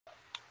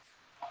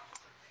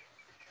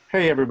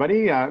Hey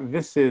everybody,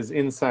 this is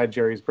Inside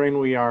Jerry's Brain.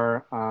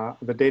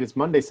 The date is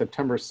Monday,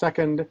 September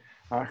 2nd.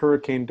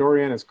 Hurricane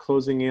Dorian is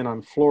closing in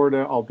on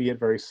Florida, albeit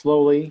very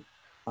slowly.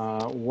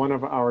 One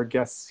of our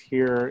guests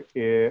here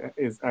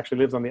actually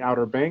lives on the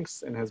Outer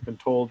Banks and has been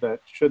told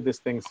that should this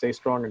thing stay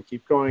strong and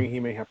keep going,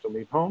 he may have to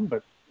leave home,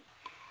 but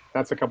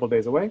that's a couple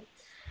days away.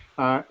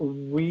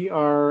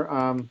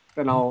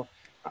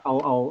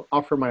 I'll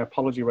offer my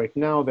apology right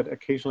now that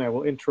occasionally I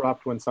will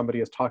interrupt when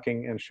somebody is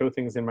talking and show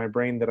things in my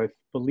brain that I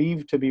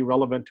believe to be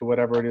relevant to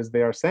whatever it is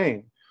they are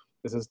saying.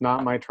 This is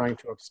not my trying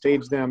to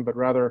upstage them, but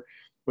rather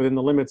within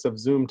the limits of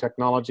Zoom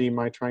technology,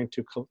 my trying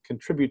to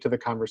contribute to the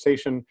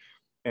conversation.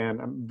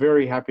 And I'm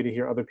very happy to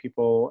hear other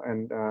people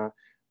and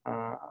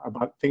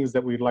about things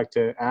that we'd like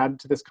to add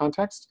to this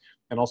context.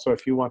 And also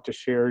if you want to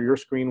share your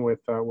screen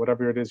with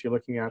whatever it is you're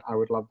looking at, I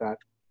would love that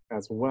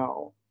as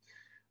well.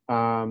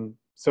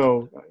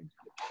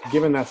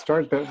 Given that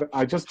start,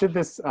 I just did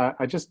this,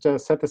 I just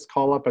set this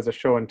call up as a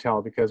show and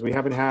tell because we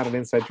haven't had an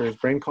Inside Jerry's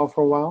Brain call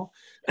for a while,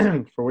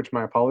 for which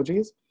my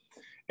apologies.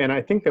 And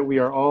I think that we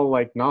are all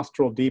like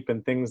nostril deep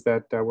in things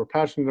that we're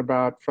passionate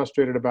about,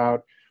 frustrated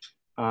about,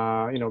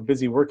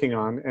 busy working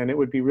on. And it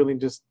would be really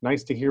just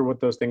nice to hear what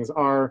those things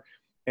are.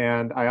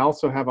 And I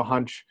also have a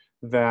hunch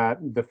that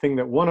the thing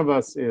that one of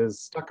us is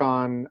stuck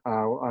on,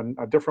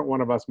 a different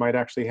one of us might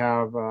actually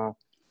have a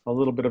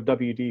little bit of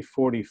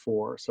WD-40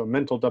 for, so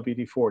mental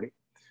WD-40.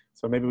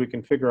 So maybe we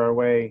can figure our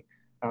way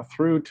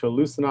through to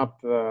loosen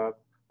up the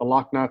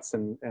lock nuts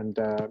and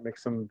make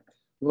a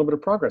little bit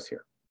of progress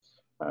here.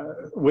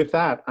 With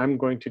that, I'm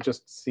going to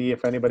just see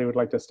if anybody would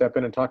like to step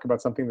in and talk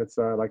about something that's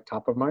like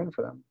top of mind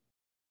for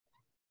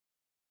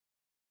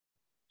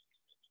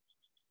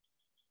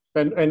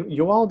them. And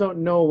you all don't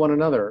know one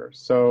another,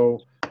 so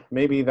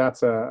maybe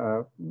that's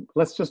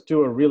let's just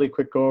do a really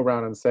quick go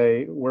around and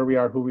say where we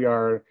are, who we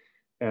are,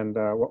 and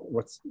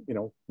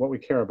what we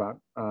care about.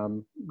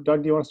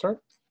 Doug, do you want to start?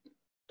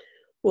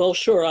 Well,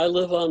 sure. I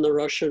live on the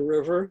Russian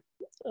River,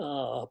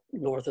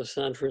 north of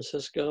San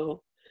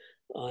Francisco.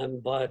 I'm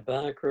by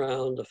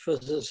background a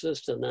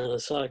physicist and then a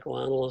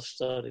psychoanalyst,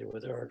 studying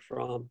with Eric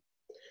Fromm,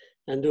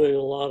 and doing a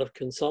lot of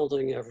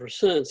consulting ever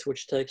since,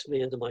 which takes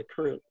me into my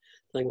current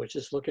thing, which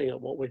is looking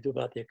at what we do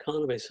about the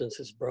economy since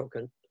it's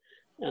broken,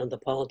 and the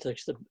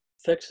politics to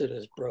fix it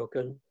is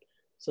broken.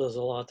 So there's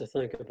a lot to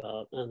think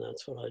about, and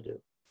that's what I do.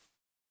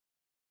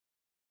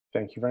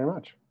 Thank you very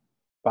much.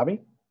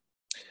 Bobby?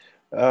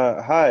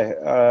 Hi,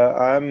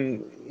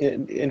 I'm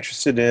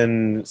interested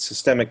in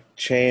systemic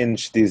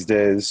change these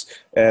days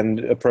and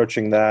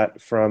approaching that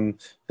from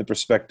the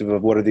perspective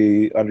of what are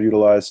the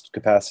underutilized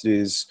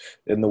capacities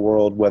in the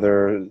world,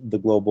 whether the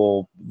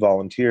global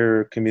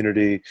volunteer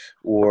community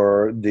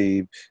or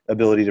the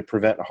ability to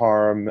prevent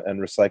harm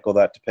and recycle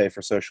that to pay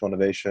for social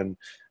innovation.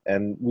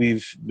 And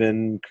we've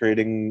been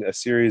creating a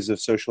series of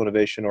social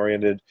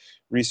innovation-oriented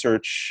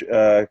research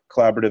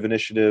collaborative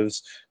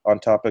initiatives on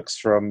topics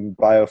from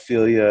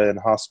biophilia in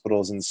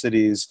hospitals and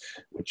cities,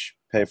 which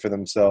pay for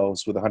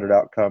themselves with 100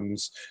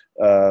 outcomes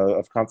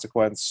of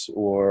consequence,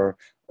 or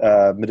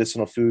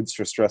medicinal foods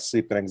for stress,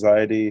 sleep, and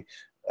anxiety,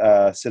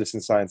 citizen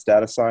science,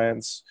 data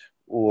science,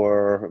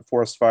 or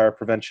forest fire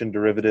prevention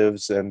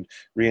derivatives and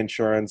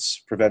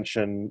reinsurance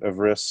prevention of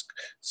risk.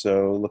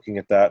 So looking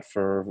at that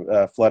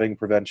for flooding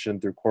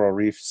prevention through coral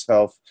reefs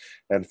health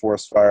and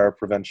forest fire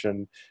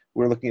prevention.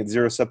 We're looking at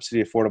zero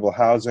subsidy affordable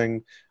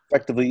housing.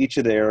 Effectively, each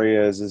of the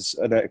areas is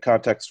a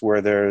context where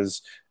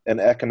there's an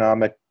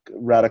economic,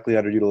 radically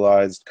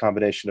underutilized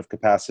combination of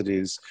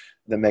capacities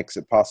that makes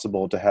it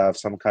possible to have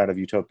some kind of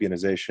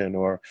utopianization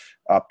or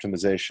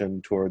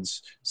optimization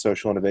towards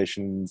social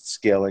innovation,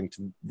 scaling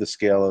to the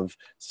scale of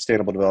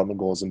sustainable development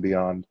goals and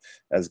beyond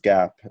as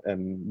GAP.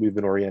 And we've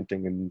been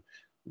orienting in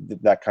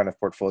that kind of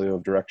portfolio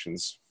of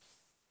directions.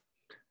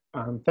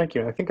 Thank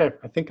you. I think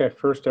I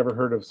first ever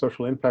heard of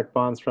social impact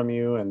bonds from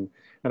you and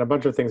a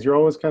bunch of things. You're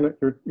always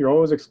you're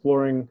always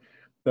exploring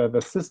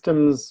the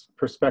systems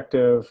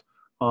perspective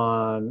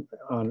on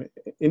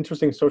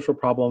interesting social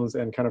problems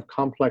and kind of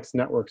complex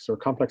networks or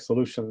complex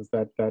solutions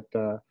that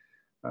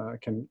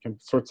can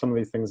sort some of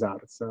these things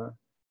out.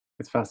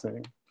 It's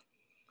fascinating.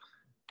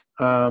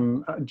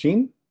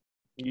 Gene?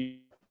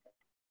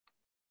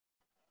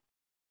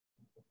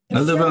 I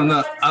live on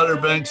the Outer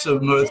Banks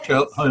of North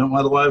Carolina.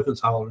 My wife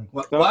is hollering.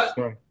 What?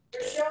 Sorry.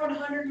 They're showing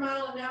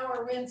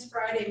 100-mile-an-hour winds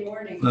Friday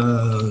morning.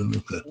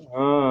 Okay.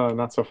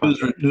 Not so fun.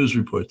 News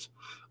reports.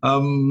 I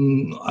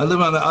live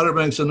on the Outer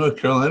Banks of North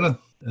Carolina,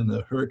 and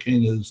the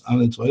hurricane is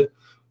on its way.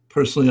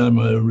 Personally, I'm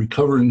a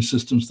recovering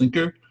systems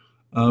thinker.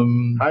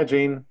 Hi,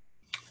 Gene.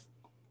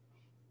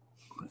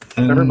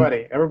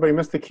 Everybody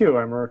missed the cue.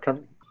 I'm a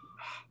recovering.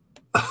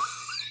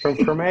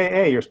 From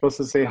AA, you're supposed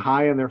to say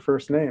hi in their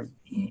first name.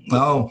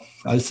 Oh,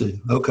 I see.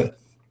 Okay.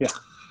 Yeah.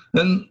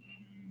 And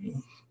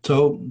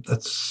so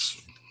that's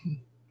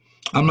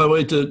on my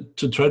way to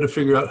try to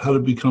figure out how to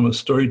become a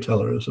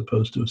storyteller as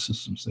opposed to a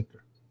systems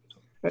thinker.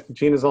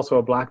 Gene is also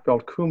a black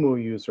belt Kumu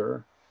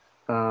user.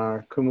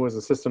 Kumu is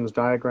a systems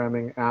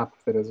diagramming app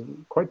that is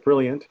quite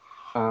brilliant.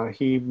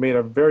 He made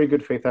a very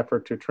good faith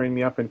effort to train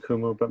me up in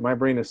Kumu, but my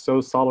brain is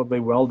so solidly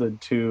welded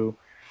to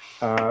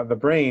the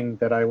brain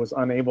that I was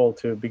unable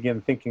to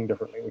begin thinking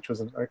differently, which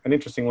was an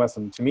interesting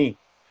lesson to me.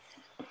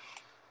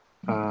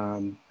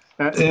 And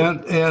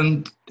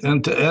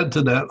to add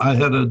to that, I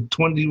had a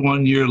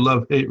 21-year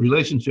love-hate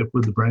relationship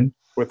with the brain.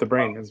 With the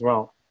brain as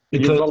well.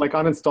 Because, you've like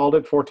uninstalled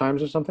it 4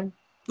 times or something?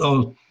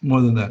 Oh,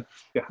 more than that.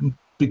 Yeah.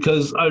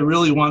 Because I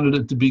really wanted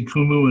it to be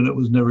Kumu and it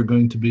was never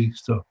going to be.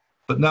 So,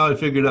 but now I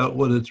figured out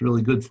what it's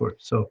really good for.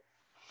 So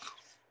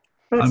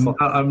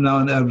I'm now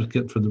an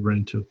advocate for the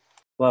brain too.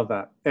 Love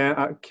that.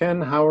 And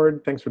Ken,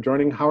 Howard, thanks for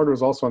joining. Howard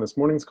was also on this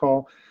morning's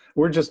call.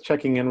 We're just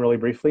checking in really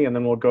briefly, and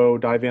then we'll go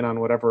dive in on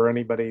whatever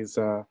anybody's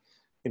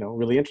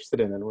really interested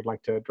in and would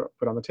like to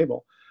put on the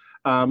table.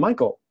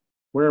 Michael,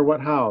 where,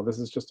 what, how? This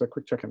is just a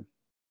quick check-in.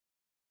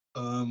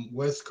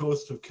 West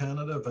coast of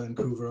Canada,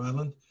 Vancouver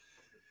Island.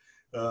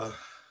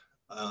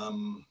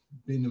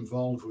 Been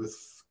involved with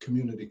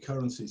community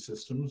currency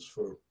systems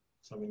for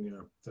something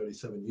near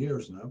 37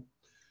 years now.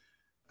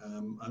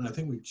 And I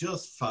think we've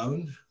just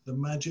found the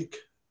magic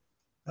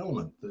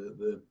element,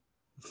 the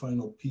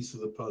final piece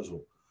of the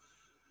puzzle.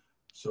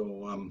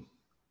 So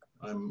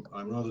I'm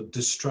rather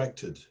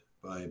distracted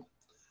by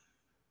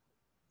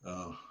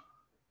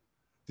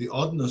the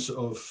oddness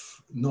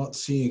of not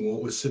seeing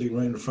what was sitting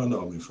right in front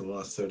of me for the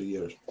last 30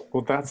 years.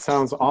 Well, that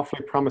sounds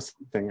awfully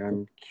promising.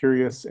 I'm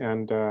curious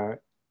and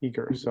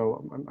eager.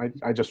 So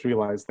I just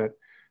realized that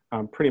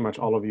pretty much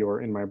all of you are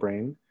in my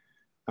brain.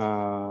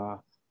 And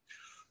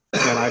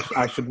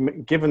I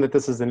should, given that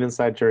this is an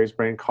Inside Jerry's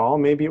Brain call,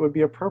 maybe it would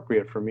be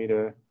appropriate for me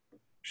to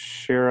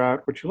share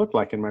out what you look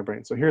like in my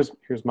brain. So here's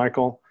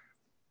Michael.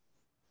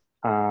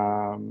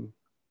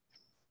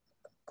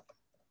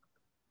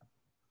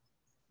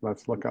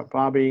 Let's look up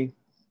Bobby.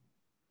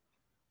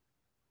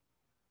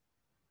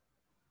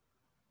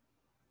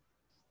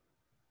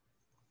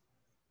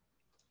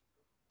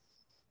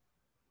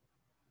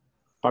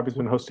 Bobby's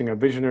been hosting a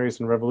Visionaries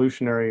and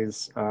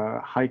Revolutionaries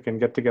hike and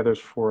get-togethers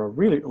for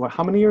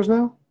how many years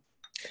now?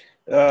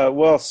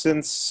 Well,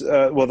 since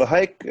the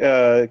hike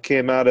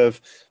came out of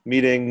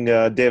meeting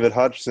David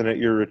Hodgson at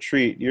your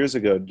retreat years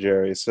ago,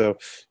 Jerry. So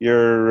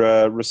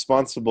you're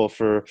responsible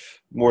for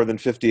more than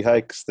 50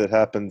 hikes that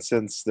happened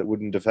since that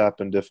wouldn't have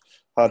happened if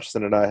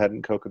Hodgson and I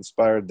hadn't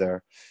co-conspired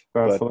there.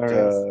 That's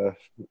hilarious.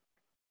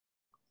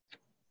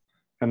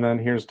 And then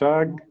here's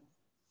Doug.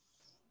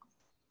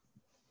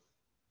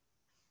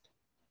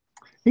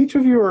 Each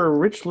of you are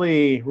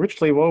richly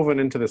woven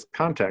into this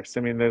context.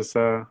 I mean, there's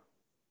and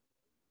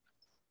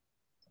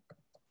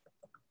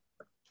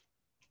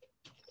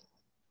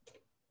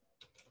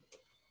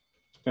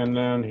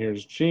then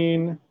here's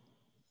Gene.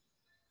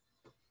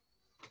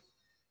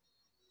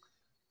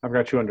 I've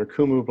got you under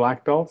Kumu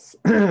Black Belts,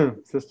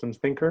 Systems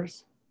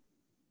Thinkers,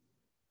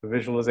 the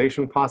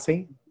Visualization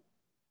Posse.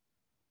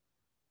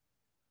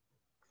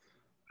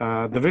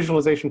 The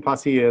Visualization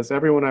Posse is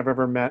everyone I've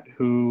ever met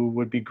who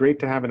would be great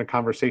to have in a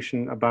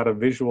conversation about a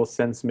visual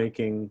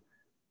sense-making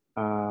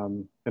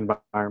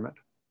environment,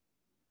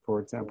 for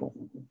example.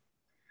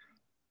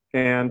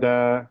 And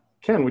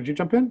Ken, would you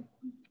jump in?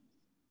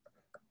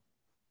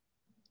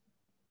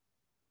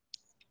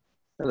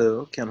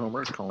 Hello, Ken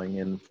Homer calling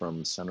in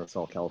from San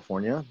Rafael,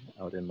 California,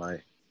 out in my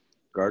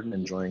garden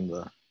enjoying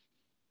the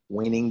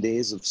waning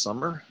days of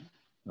summer.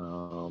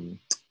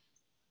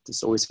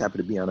 Just always happy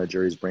to be on a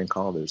Jerry's Brain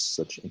call. There's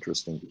such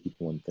interesting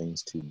people and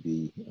things to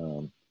be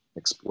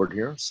explored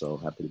here, so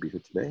happy to be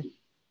here today.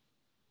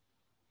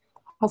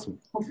 Awesome.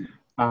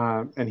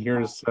 And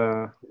here's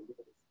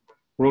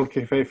World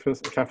Cafe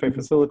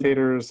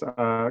Facilitators.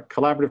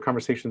 Collaborative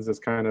Conversations is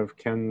kind of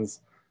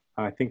Ken's,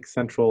 I think,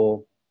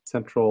 central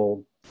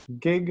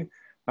gig.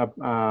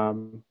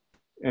 And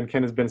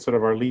Ken has been sort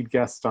of our lead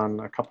guest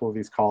on a couple of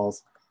these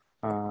calls,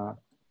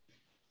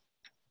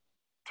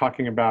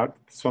 talking about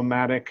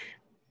somatic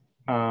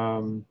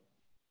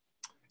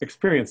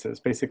experiences.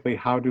 Basically,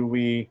 how do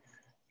we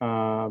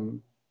manage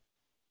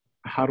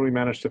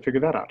to figure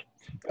that out?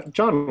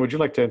 John, would you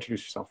like to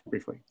introduce yourself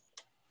briefly?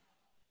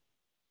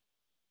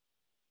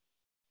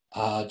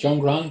 John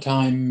Grant.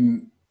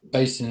 I'm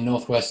based in the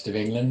northwest of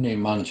England, near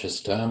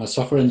Manchester. I'm a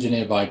software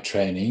engineer by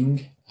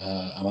training.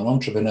 I'm an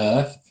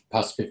entrepreneur for the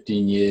past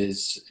 15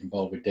 years,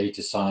 involved with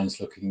data science,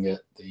 looking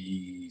at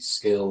the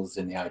skills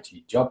in the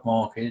IT job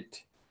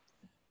market.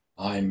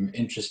 I'm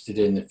interested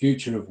in the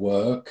future of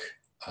work,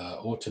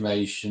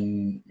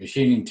 automation,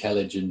 machine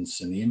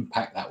intelligence, and the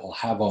impact that will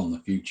have on the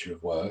future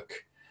of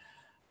work.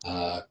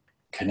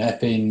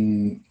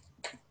 Connecting,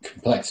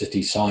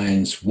 complexity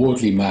science,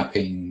 Wardley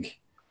mapping,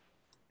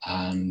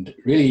 and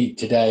really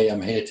today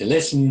I'm here to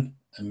listen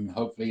and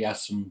hopefully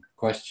ask some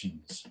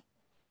questions.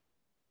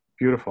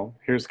 Beautiful.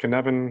 Here's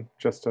Knevin,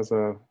 just as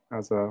a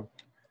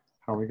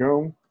how we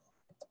go.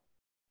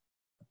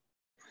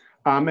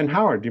 And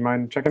Howard, do you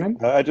mind checking in?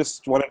 I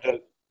just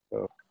wanted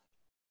to.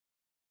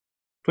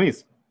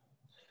 Please.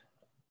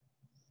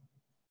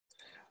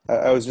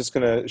 I was just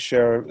going to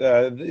share,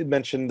 you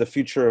mentioned the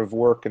future of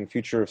work and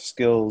future of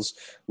skills.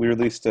 We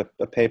released a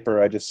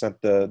paper I just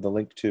sent the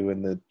link to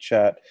in the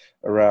chat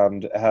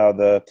around how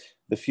the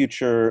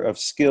future of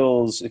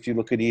skills, if you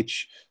look at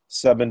each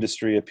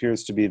sub-industry,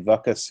 appears to be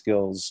VUCA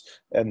skills,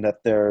 and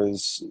that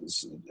there's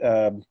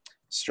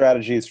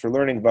strategies for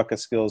learning VUCA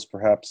skills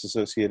perhaps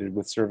associated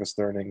with service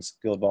learning,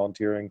 skill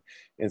volunteering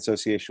in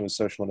association with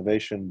social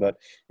innovation, but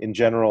in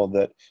general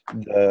that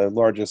the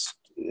largest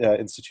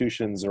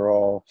institutions are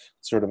all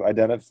sort of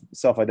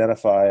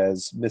self-identify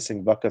as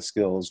missing VUCA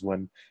skills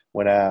when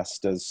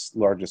asked as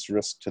largest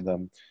risk to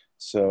them.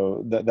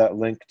 So that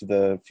link to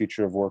the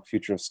future of work,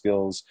 future of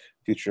skills,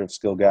 future of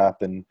skill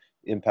gap, and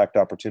impact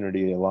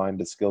opportunity aligned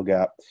to skill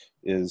gap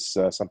is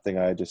something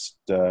I just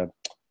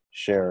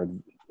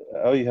shared.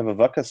 Oh, you have a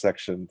VUCA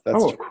section.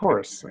 That's of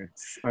course.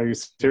 Are you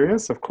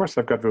serious? Of course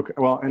I've got VUCA.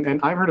 Well,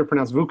 and I've heard it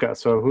pronounced VUCA,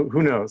 so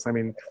who knows? I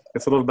mean,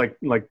 it's a little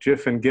like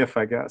GIF and GIF,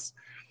 I guess.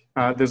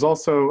 There's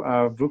also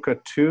VUCA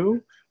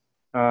 2,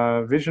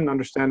 Vision,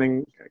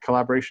 Understanding,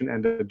 Collaboration,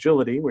 and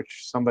Agility,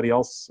 which somebody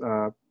else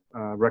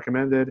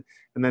recommended.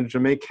 And then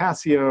Jamae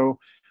Cassio,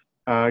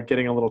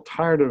 getting a little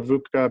tired of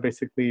VUCA,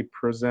 basically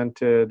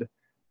presented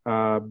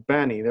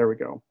BANI, there we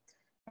go.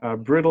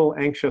 Brittle,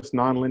 Anxious,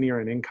 Nonlinear,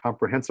 and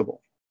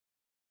Incomprehensible.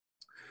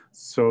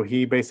 So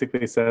he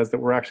basically says that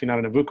we're actually not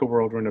in a VUCA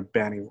world, we're in a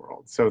BANI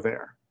world. So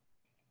there.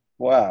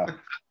 Wow.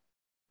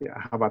 Yeah,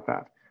 how about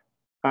that?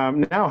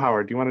 Now,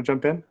 Howard, do you want to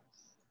jump in?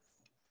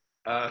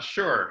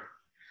 Sure.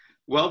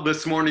 Well,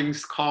 this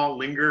morning's call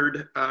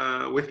lingered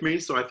with me,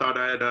 so I thought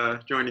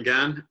I'd join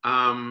again.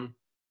 I'm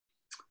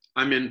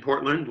in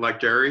Portland, like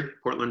Jerry,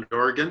 Portland,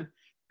 Oregon,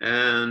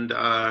 and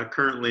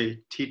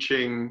currently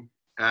teaching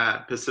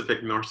at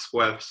Pacific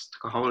Northwest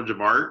College of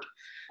Art,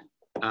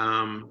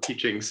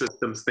 teaching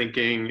systems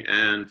thinking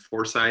and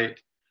foresight,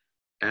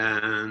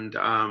 and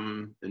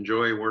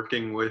enjoy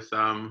working with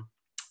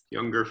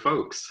younger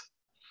folks.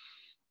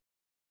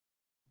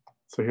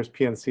 So here's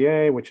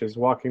PNCA, which is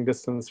walking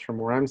distance from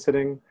where I'm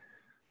sitting.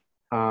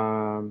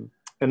 And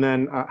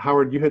then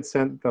Howard, you had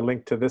sent the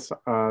link to this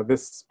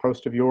this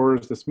post of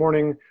yours this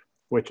morning,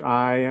 which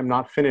I am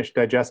not finished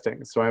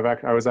digesting. So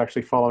I was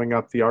actually following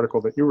up the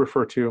article that you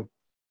refer to,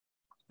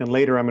 and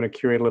later I'm going to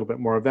curate a little bit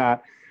more of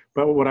that.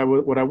 But what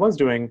I was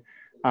doing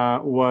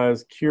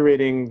was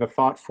curating the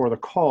thought for the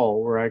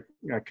call, where I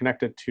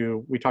connected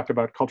to, we talked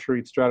about culture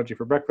eats strategy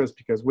for breakfast,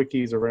 because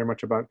wikis are very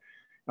much about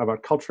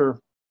culture.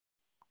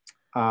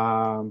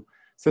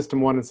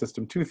 System 1 and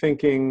System 2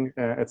 thinking,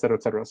 et cetera,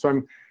 et cetera.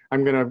 So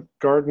I'm going to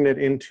garden it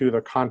into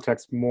the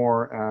context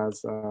more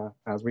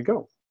as we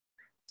go.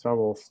 So I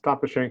will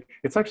stop the sharing.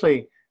 It's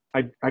actually,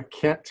 I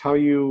can't tell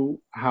you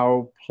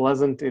how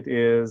pleasant it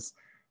is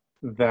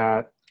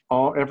that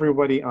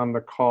everybody on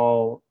the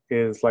call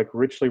is like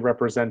richly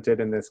represented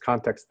in this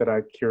context that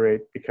I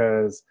curate,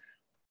 because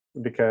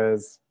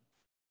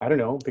I don't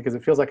know, because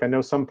it feels like I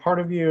know some part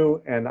of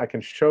you and I can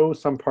show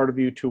some part of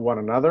you to one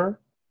another,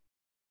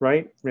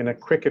 right? In a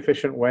quick,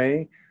 efficient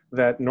way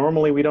that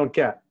normally we don't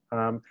get.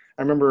 I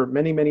remember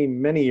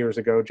many years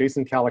ago,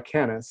 Jason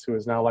Calacanis, who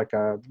is now like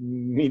a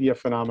media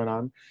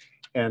phenomenon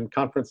and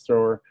conference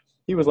thrower,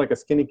 he was like a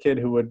skinny kid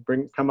who would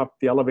come up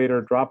the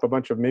elevator, drop a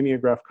bunch of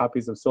mimeograph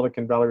copies of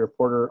Silicon Valley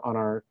Reporter on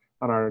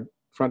our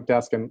front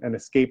desk and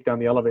escape down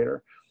the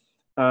elevator.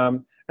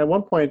 At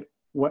one point,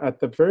 at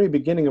the very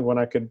beginning of when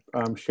I could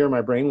share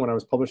my brain, when I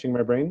was publishing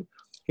my brain,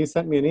 he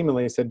sent me an email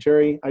and he said,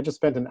 "Jerry, I just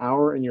spent an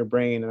hour in your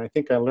brain and I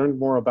think I learned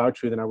more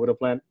about you than I would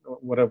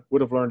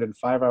have learned in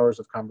 5 hours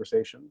of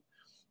conversation."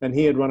 And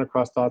he had run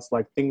across thoughts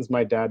like things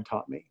my dad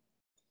taught me,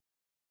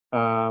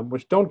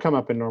 which don't come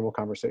up in normal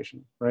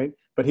conversation, right?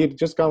 But he'd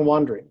just gone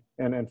wandering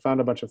and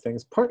found a bunch of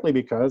things, partly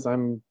because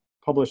I'm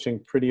publishing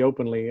pretty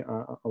openly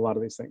a lot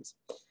of these things.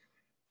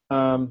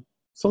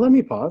 So let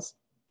me pause.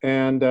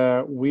 And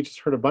we just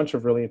heard a bunch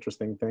of really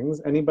interesting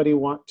things. Anybody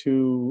want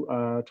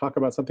to talk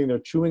about something they're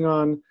chewing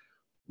on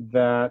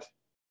that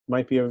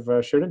might be of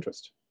shared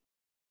interest?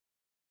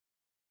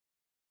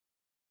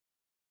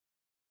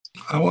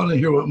 I want to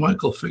hear what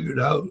Michael figured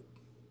out.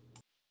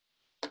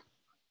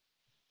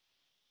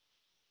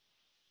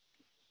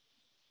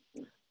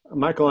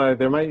 Michael,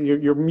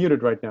 you're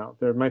muted right now.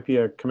 There might be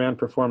a command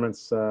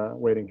performance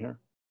waiting here.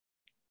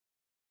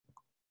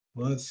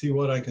 Well, let's see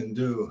what I can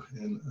do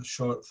in a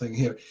short thing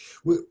here.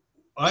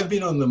 I've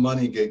been on the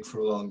money gig for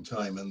a long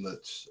time, and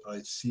that I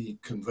see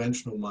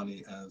conventional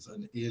money as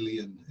an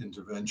alien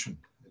intervention.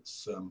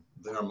 It's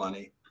their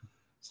money.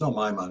 It's not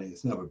my money.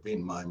 It's never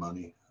been my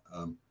money.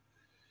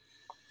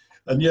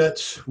 And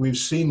yet we've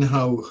seen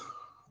how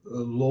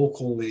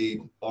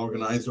locally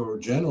organized or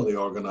generally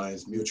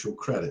organized mutual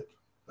credit,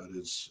 that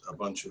is a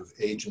bunch of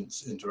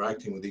agents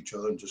interacting with each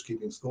other and just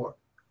keeping score.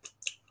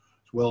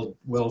 It's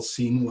well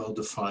seen, well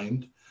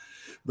defined,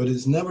 but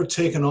it's never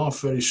taken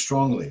off very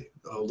strongly,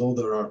 although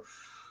there are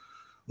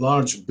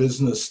large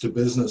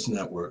business-to-business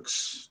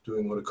networks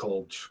doing what are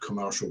called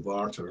commercial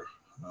barter.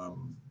 I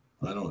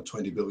don't know,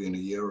 20 billion a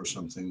year or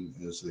something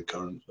is the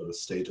current sort of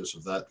status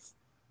of that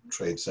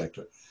trade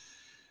sector.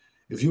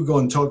 if you go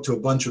and talk to a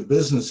bunch of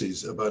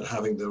businesses about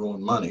having their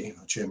own money,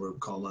 a Chamber of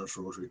Commerce,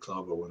 Rotary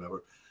Club or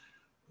whatever,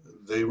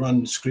 they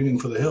run screaming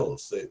for the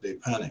hills. They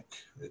panic.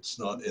 It's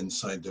not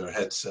inside their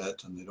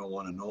headset and they don't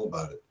want to know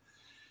about it.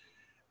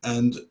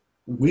 And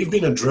we've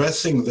been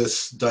addressing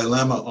this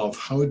dilemma of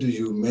how do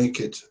you make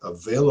it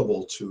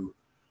available to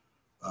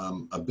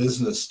a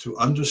business to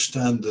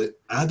understand the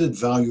added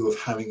value of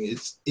having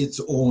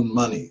its own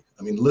money.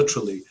 I mean,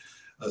 literally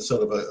a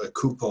sort of a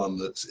coupon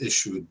that's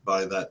issued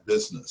by that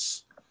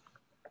business.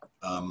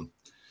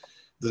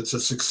 That's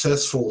a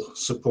successful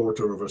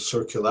supporter of a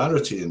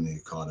circularity in the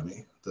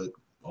economy that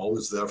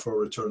always therefore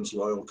returns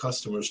loyal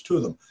customers to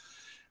them.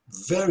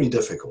 Very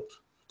difficult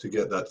to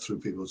get that through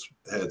people's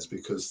heads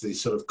because the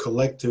sort of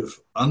collective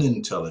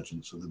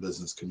unintelligence of the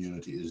business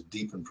community is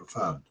deep and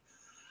profound.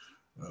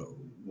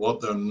 What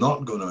they're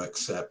not going to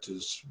accept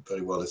is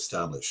very well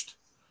established.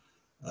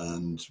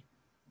 And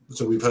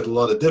so we've had a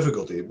lot of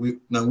difficulty.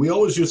 We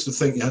always used to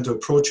think you had to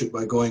approach it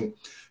by going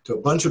to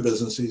a bunch of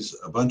businesses,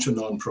 a bunch of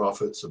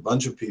nonprofits, a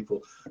bunch of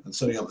people, and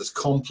setting up this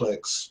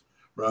complex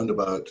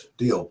roundabout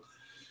deal,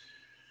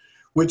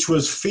 which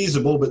was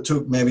feasible, but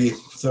took maybe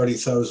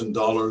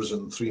 $30,000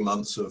 and 3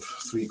 months of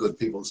three good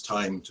people's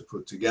time to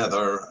put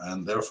together,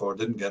 and therefore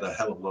didn't get a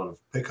hell of a lot of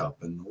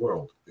pickup in the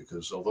world,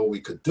 because although we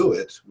could do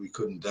it, we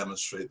couldn't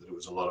demonstrate that it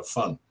was a lot of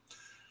fun.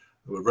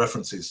 There were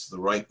references to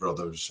the Wright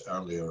brothers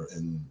earlier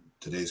in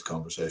today's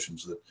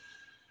conversations that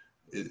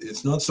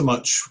it's not so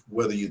much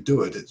whether you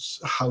do it, it's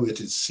how it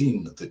is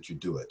seen that you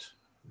do it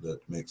that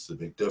makes the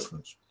big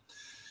difference.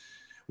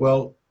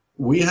 Well,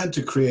 we had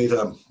to create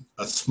a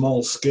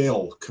small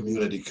scale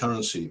community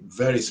currency,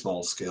 very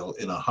small scale,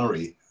 in a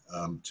hurry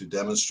to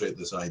demonstrate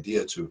this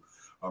idea to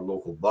our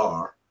local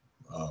bar.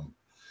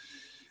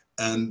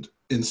 And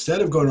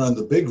instead of going around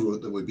the big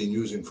route that we've been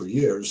using for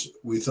years,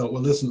 we thought,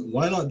 well, listen,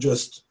 why not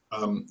just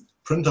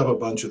print up a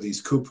bunch of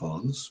these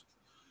coupons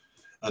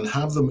and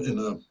have them in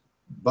a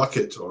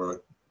bucket or a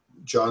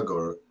jug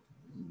or a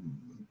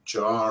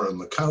jar on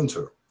the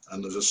counter.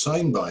 And there's a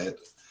sign by it,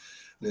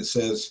 and it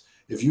says,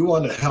 if you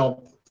want to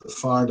help the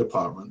fire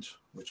department,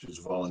 which is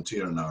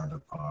volunteer in our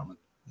department,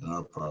 in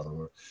our part of the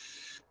world,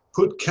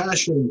 put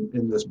cash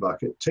in this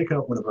bucket, take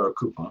out one of our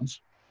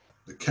coupons.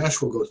 The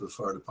cash will go to the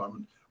fire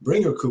department.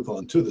 Bring your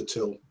coupon to the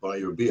till, buy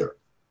your beer.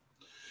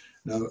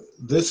 Now,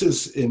 this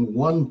is in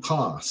one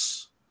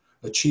pass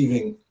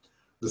achieving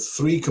the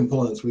three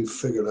components we've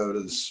figured out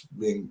as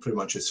being pretty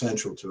much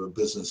essential to a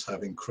business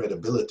having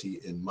credibility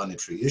in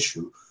monetary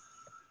issue.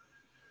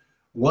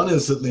 One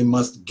is that they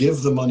must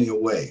give the money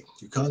away.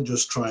 You can't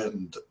just try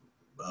and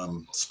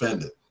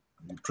spend it.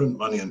 You print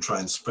money and try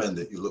and spend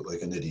it, you look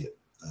like an idiot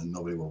and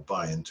nobody will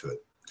buy into it.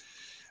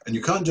 And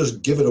you can't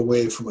just give it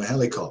away from a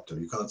helicopter.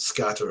 You can't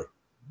scatter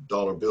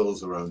dollar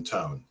bills around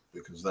town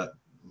because that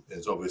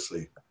is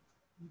obviously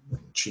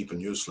cheap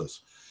and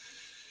useless.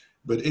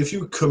 But if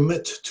you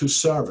commit to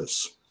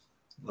service,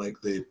 like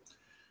the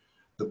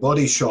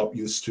body shop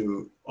used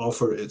to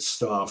offer its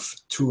staff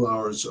 2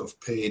 hours of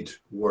paid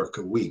work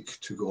a week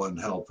to go and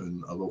help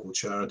in a local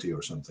charity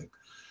or something.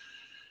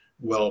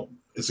 Well,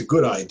 it's a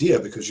good idea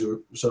because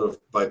you're sort of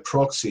by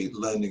proxy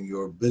lending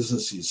your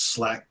business's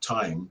slack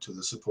time to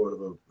the support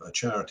of a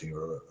charity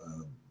or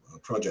a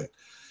project.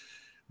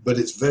 But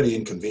it's very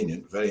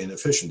inconvenient, very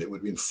inefficient. It would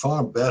have been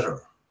far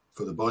better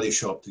for the body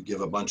shop to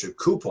give a bunch of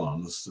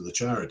coupons to the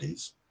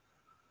charities,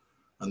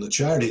 and the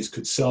charities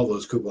could sell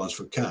those coupons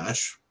for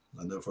cash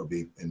and therefore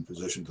be in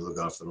position to look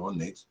after their own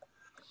needs.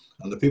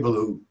 And the people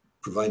who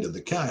provided the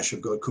cash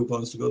have got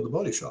coupons to go to the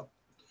body shop.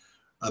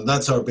 And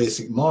that's our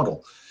basic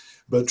model.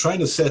 But trying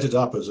to set it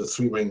up as a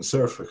three-ring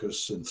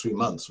circus in 3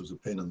 months was a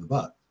pain in the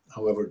butt.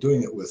 However,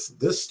 doing it with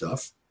this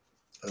stuff,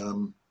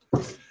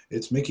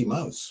 it's Mickey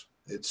Mouse.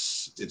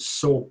 It's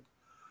so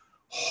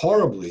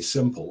horribly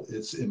simple,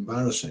 it's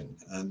embarrassing.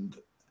 And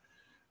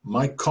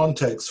my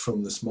context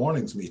from this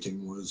morning's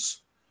meeting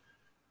was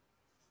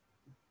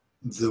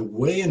the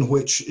way in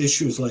which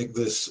issues like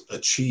this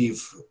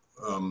achieve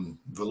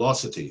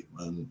velocity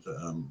and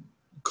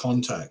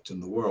contact in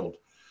the world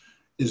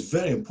is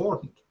very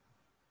important.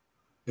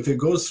 If it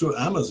goes through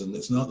Amazon,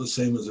 it's not the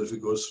same as if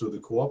it goes through the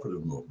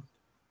cooperative movement.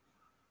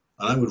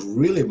 And I would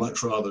really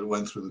much rather it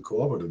went through the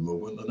cooperative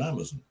movement than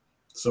Amazon.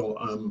 So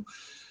I'm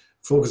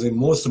focusing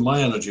most of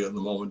my energy at the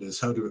moment is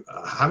how to,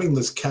 having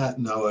this cat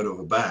now out of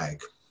a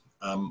bag,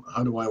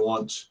 how do I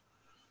want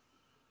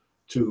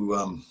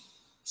to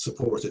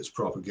support its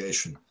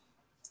propagation?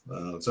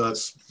 So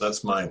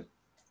that's my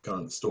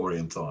current story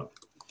and thought.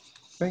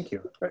 Thank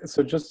you.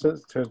 So just to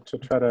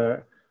try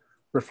to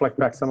reflect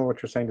back some of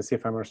what you're saying to see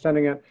if I'm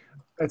understanding it,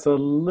 it's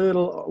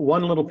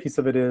one little piece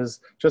of it is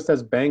just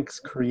as banks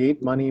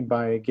create money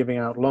by giving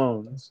out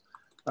loans,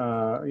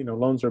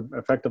 loans are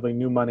effectively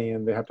new money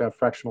and they have to have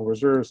fractional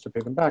reserves to pay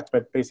them back,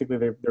 but basically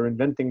they're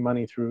inventing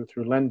money through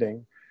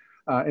lending.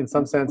 In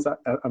some sense,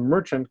 a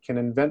merchant can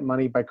invent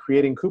money by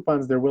creating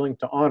coupons they're willing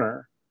to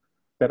honor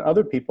that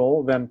other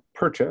people then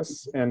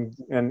purchase and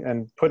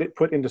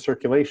put into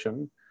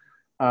circulation.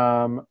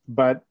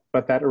 But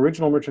that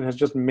original merchant has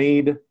just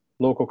made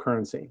local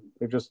currency.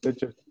 It just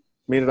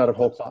made it out of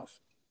whole cloth.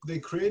 They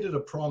created a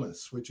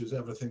promise, which is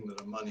everything that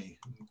a money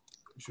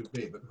should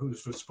be, but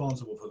who's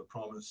responsible for the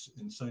promise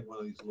inside one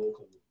of these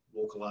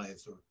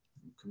localized or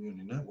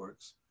community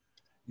networks?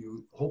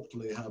 You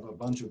hopefully have a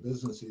bunch of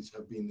businesses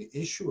have been the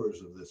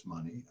issuers of this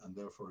money, and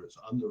therefore it's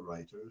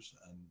underwriters,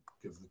 and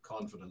give the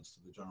confidence to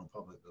the general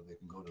public that they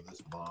can go to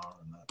this bar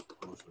and that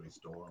grocery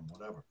store and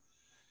whatever.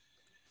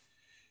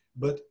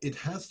 But it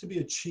has to be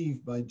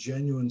achieved by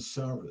genuine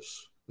service.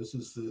 This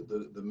is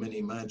the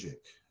mini magic,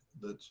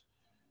 that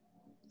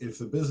if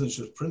the business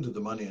just printed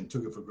the money and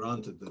took it for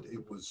granted that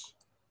it was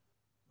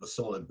a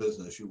solid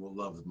business, you will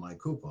love my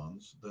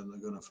coupons, then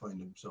they're going to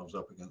find themselves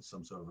up against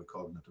some sort of a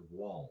cognitive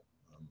wall,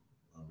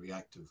 a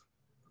reactive.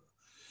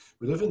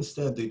 But if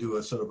instead they do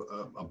a sort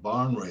of a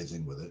barn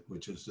raising with it,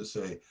 which is to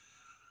say,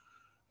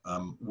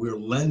 we're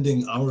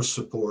lending our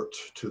support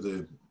to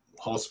the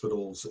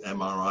hospital's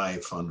MRI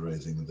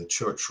fundraising, the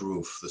church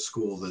roof, the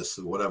school this,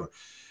 or whatever.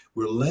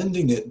 We're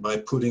lending it by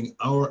putting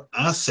our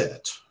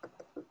asset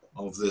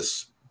of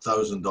this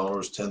 $1,000,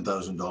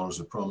 $10,000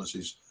 of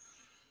promises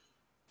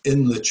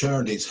in the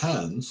charity's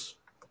hands.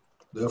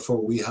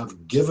 Therefore, we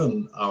have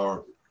given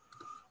our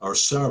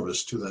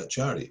service to that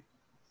charity.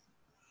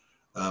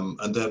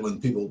 And then when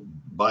people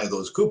buy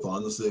those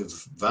coupons, they've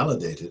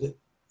validated it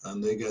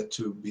and they get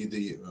to be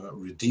the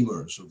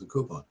redeemers of the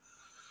coupon.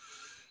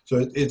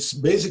 So it's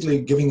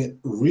basically giving it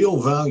real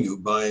value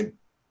by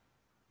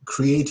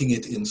creating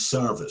it in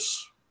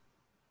service,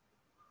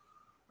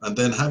 and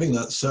then having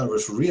that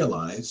service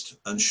realized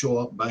and show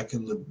up back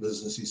in the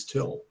business's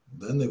till.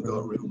 Then they've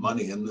got real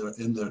money in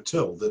their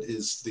till that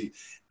is the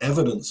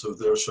evidence of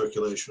their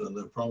circulation and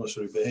their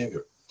promissory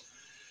behavior.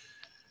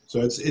 So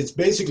it's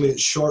basically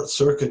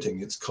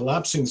short-circuiting. It's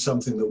collapsing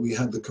something that we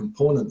had the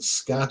components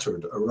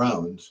scattered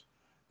around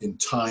in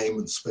time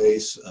and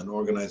space and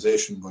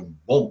organization, going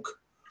bonk.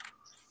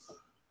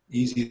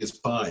 Easy as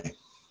pie.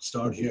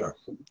 Start here.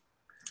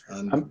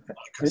 And my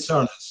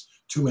concern is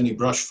too many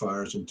brush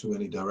fires in too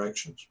many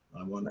directions.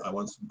 I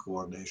want some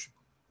coordination.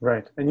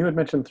 Right. And you had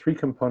mentioned 3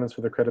 components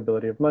for the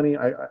credibility of money.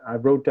 I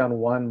wrote down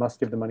 1, must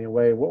give the money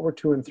away. What were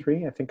 2 and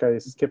 3? I think I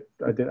skipped.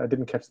 I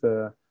didn't catch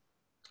the.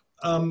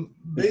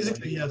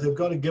 Basically, yeah, they've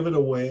got to give it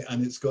away,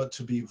 and it's got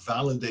to be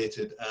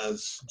validated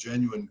as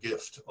genuine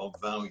gift of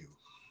value.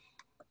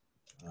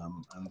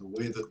 And the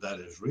way that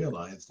is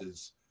realized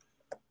is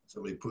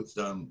somebody puts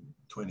down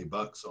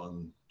 $20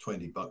 on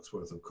 $20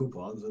 worth of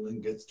coupons and then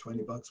gets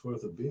 $20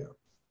 worth of beer.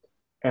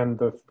 And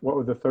what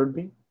would the third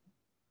be?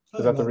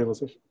 Is that the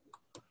realization?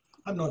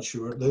 I'm not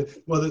sure.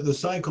 The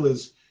cycle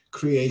is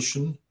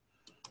creation.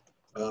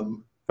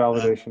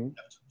 Validation.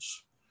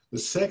 The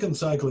second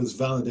cycle is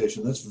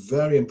validation. That's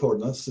very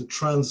important. That's the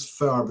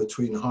transfer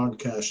between hard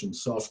cash and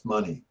soft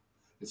money.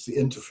 It's the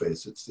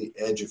interface. It's the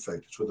edge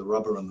effect. It's where the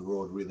rubber and the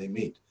road really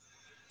meet.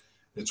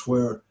 It's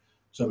where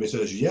somebody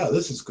says, yeah,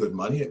 this is good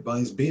money. It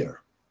buys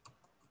beer.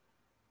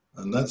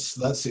 And that's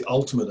the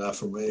ultimate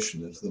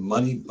affirmation, is the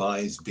money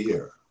buys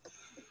beer.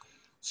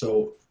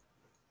 So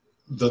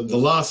the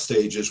last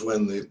stage is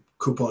when the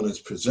coupon is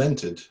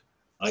presented,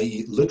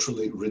 i.e.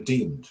 literally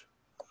redeemed.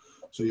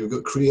 So you've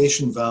got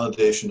creation,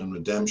 validation, and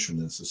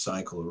redemption as the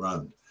cycle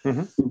around.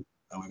 Mm-hmm.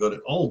 And we got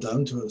it all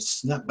down to a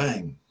snap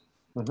bang.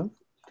 Mm-hmm.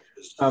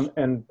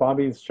 And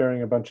Bobby's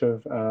sharing a bunch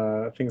of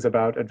things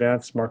about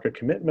advanced market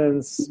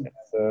commitments, and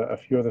a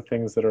few other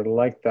things that are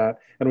like that.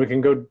 And we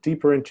can go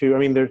deeper into, I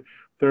mean, there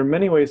are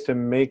many ways to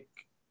make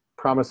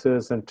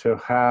promises and to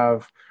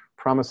have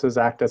promises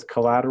act as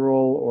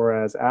collateral or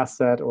as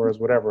asset or as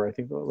whatever. I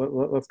think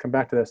let's come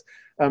back to this.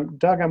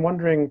 Doug, I'm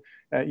wondering,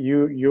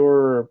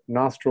 you're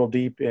nostril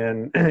deep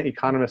in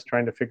economists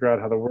trying to figure out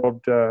how the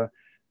world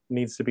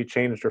needs to be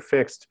changed or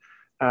fixed.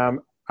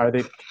 Are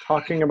they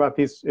talking about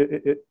these?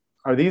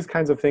 Are these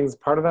kinds of things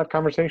part of that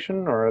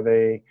conversation, or are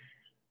they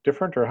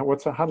different, or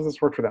how does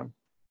this work for them?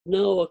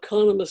 No,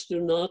 economists do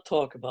not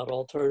talk about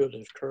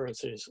alternative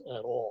currencies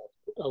at all.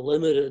 A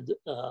limited,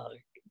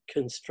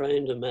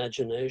 constrained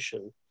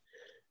imagination.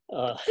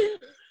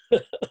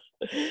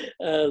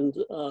 And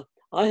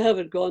I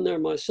haven't gone there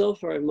myself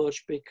very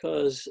much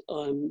because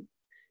I'm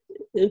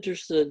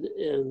interested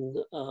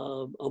in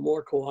a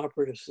more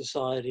cooperative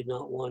society,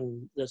 not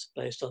one that's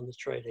based on the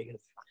trading of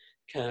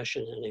cash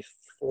in any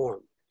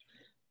form.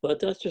 But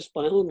that's just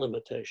my own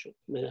limitation.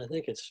 I mean, I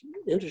think it's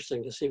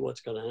interesting to see what's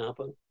going to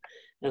happen.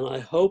 And I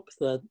hope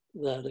that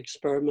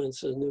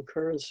experiments in new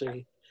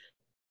currency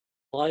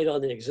light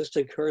on the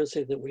existing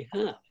currency that we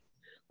have.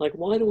 Like,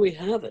 why do we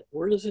have it?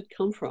 Where does it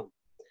come from?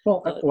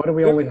 Well, why do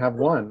we only have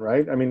one,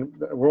 right? I mean,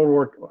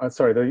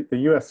 the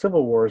U.S.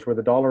 Civil War is where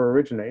the dollar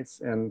originates,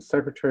 and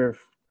Secretary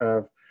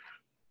of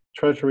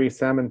Treasury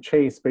Salmon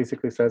Chase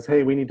basically says,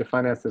 hey, we need to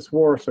finance this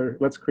war, so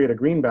let's create a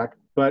greenback.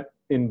 But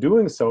in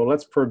doing so,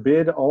 let's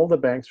forbid all the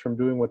banks from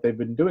doing what they've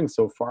been doing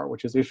so far,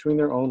 which is issuing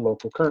their own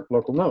local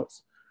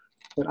notes.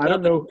 And I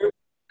don't know.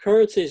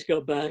 Currencies go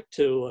back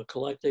to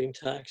collecting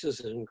taxes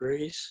in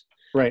Greece.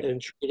 Right.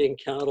 And treating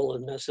cattle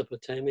in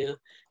Mesopotamia.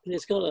 And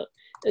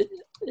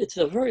it's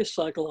a very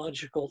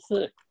psychological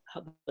thing.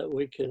 that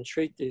we can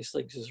treat these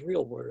things as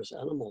real, whereas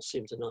animals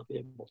seem to not be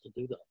able to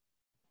do that.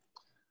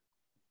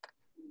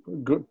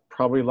 Good,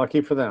 probably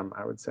lucky for them,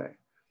 I would say.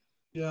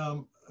 Yeah,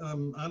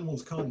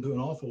 animals can't do an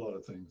awful lot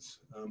of things.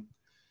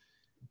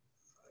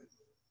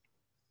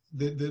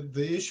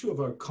 The issue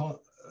of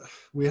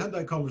we had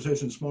that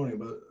conversation this morning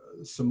about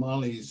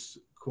Somalis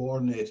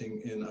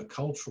coordinating in a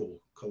cultural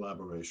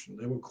collaboration.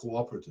 They were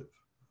cooperative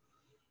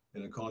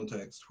in a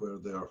context where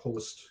their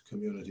host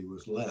community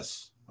was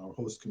less. Our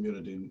host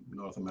community in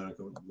North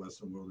America,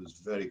 Western world,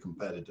 is very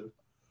competitive.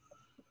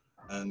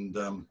 And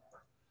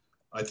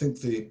I think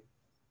the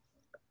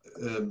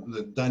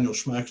Daniel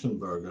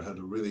Schmachtenberger had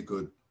a really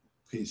good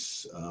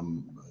piece a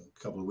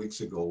couple of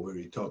weeks ago where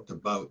he talked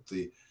about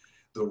the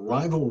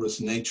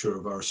rivalrous nature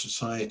of our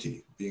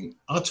society being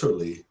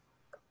utterly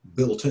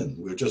built in.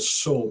 We're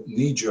just so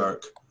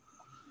knee-jerk.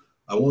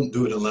 I won't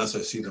do it unless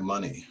I see the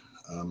money.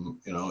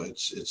 You know,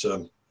 it's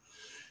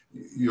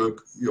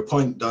your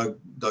point,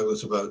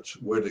 Douglas, about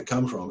where did it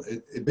come from?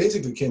 It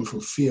basically came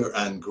from fear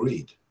and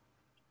greed.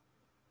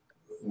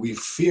 We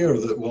fear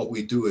that what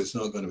we do is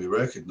not going to be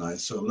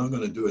recognized, so I'm not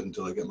going to do it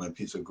until I get my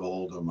piece of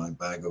gold or my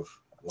bag of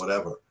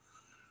whatever.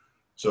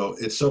 So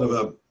it's sort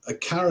of a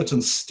carrot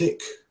and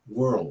stick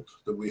world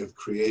that we have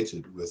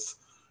created with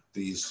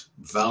these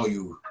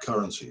value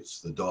currencies,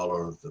 the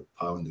dollar, the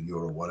pound, the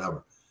euro,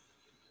 whatever.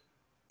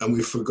 And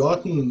we've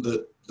forgotten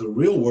that the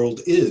real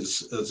world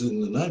is, as in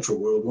the natural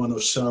world, one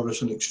of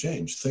service and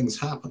exchange. Things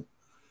happen.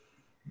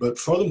 But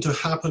for them to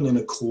happen in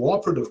a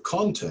cooperative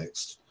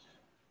context,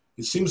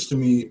 it seems to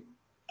me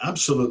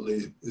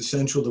absolutely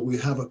essential that we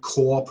have a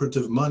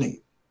cooperative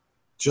money,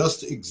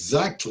 just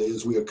exactly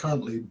as we are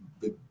currently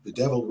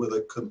bedeviled with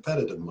a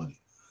competitive money.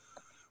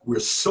 We're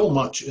so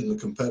much in the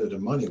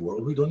competitive money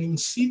world, we don't even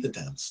see the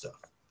damn stuff.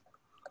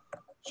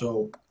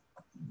 So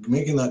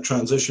making that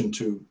transition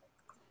to,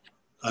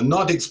 and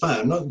not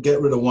expand, not get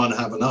rid of one,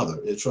 have another.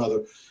 It's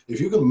rather, if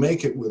you can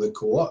make it with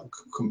a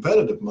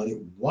competitive money,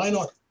 why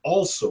not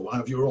also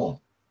have your own?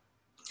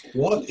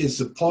 What is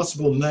the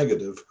possible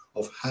negative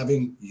of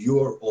having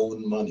your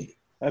own money?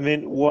 I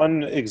mean,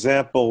 one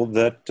example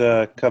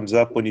that comes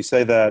up when you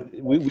say that,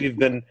 we've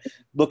been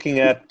looking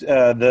at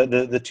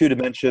the two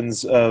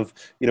dimensions of,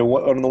 you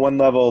know, on the one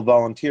level,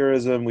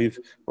 volunteerism. We've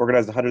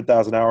organized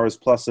 100,000 hours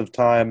plus of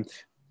time,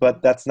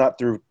 but that's not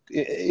through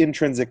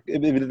intrinsic,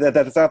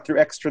 that's not through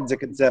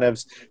extrinsic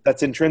incentives.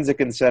 That's intrinsic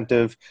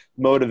incentive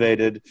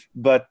motivated.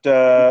 But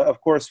of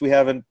course, we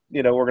haven't,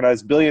 you know,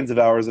 organized billions of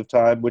hours of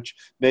time, which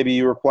maybe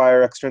you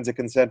require extrinsic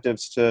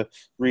incentives to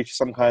reach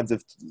some kinds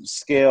of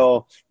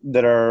scale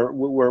that are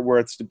where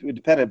it's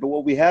dependent. But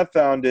what we have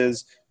found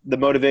is the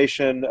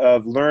motivation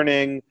of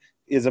learning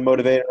is a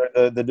motivator,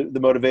 the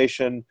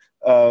motivation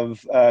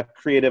of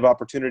creative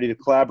opportunity to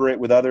collaborate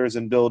with others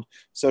and build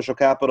social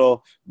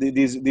capital.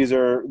 These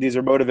are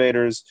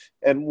motivators.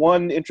 And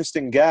one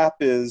interesting gap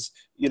is,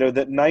 you know,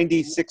 that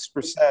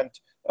 96%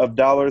 of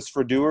dollars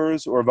for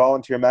doers or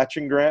volunteer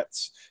matching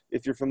grants,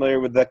 if you're familiar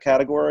with that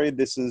category,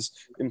 this is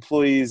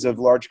employees of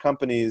large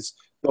companies,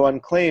 go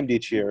unclaimed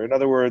each year. In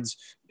other words,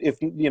 if,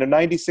 you know,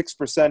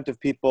 96% of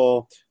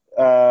people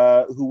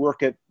who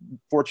work at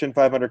Fortune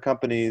 500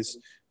 companies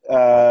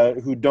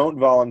who don't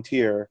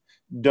volunteer,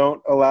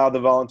 don't allow the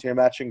volunteer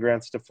matching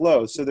grants to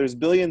flow. So there's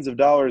billions of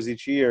dollars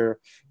each year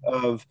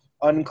of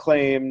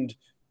unclaimed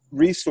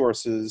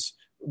resources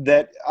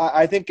that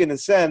I think, in a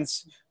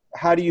sense,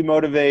 how do you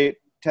motivate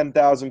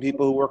 10,000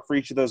 people who work for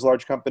each of those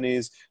large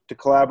companies to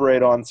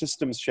collaborate on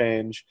systems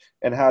change,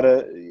 and how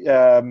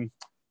to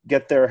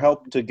get their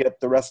help to get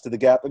the rest of the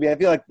gap? I mean, I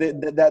feel like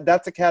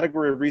that's a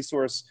category of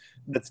resource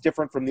that's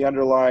different from the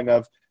underlying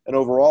of an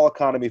overall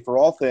economy for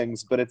all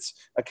things, but it's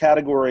a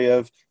category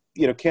of,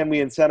 you know, can we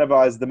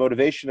incentivize the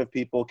motivation of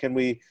people? Can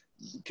we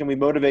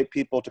motivate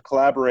people to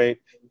collaborate?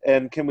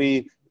 And can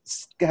we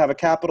have a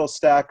capital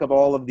stack of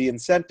all of the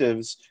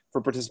incentives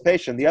for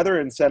participation? The other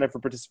incentive for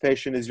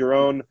participation is your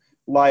own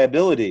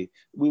liability.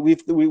 We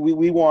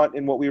want,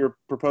 in what we were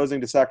proposing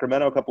to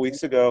Sacramento a couple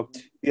weeks ago,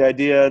 the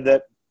idea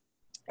that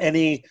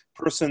any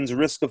person's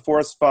risk of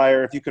forest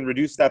fire, if you can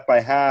reduce that by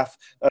half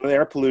of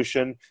air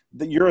pollution,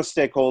 that you're a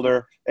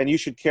stakeholder and you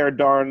should care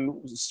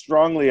darn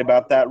strongly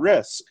about that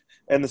risk.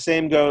 And the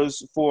same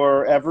goes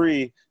for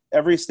every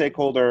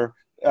stakeholder.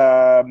 You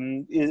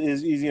know,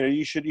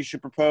 you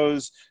should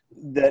propose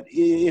that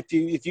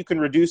if you can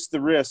reduce the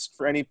risk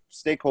for any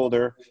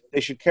stakeholder, they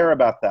should care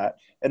about that.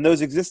 And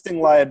those existing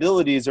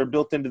liabilities are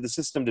built into the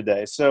system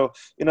today. So,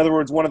 in other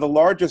words, one of the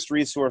largest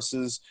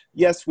resources,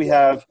 yes, we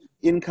have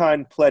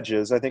in-kind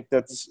pledges. I think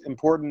that's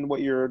important what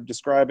you're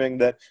describing,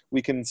 that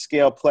we can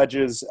scale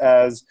pledges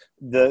as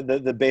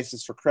the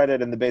basis for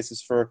credit and the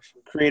basis for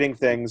creating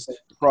things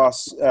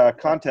across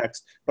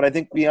context. But I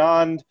think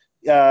beyond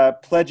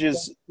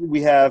pledges,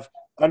 we have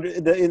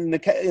in the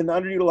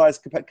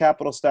underutilized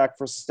capital stack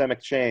for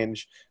systemic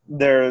change,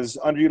 there's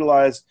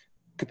underutilized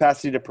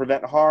capacity to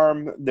prevent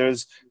harm.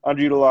 There's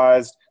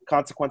underutilized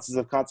consequences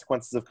of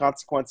consequences of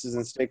consequences,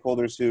 and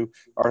stakeholders who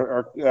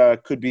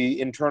could be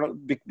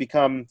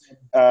become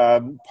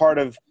part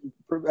of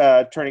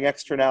turning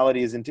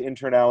externalities into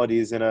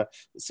internalities in a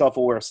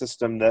self-aware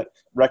system that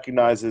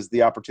recognizes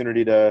the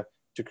opportunity to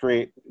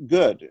create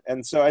good. And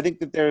so I think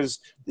that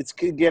it's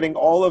getting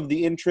all of the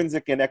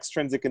intrinsic and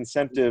extrinsic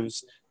incentives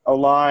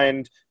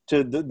aligned to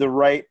the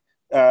right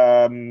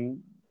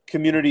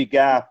community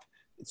gap,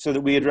 so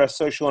that we address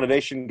social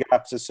innovation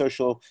gaps as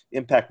social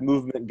impact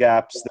movement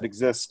gaps that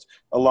exist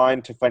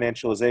aligned to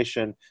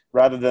financialization,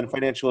 rather than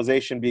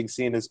financialization being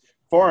seen as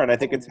foreign. I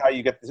think it's how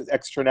you get the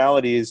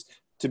externalities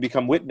to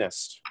become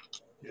witnessed.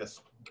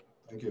 Yes,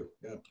 thank you.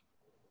 Yeah,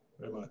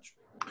 very much.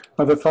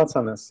 Other thoughts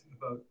on this?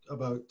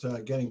 About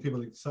getting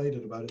people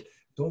excited about it.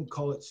 Don't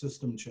call it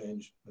system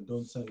change, and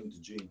don't send them to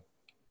Gene.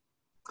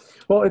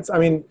 Well, I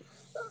mean,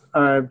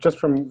 just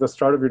from the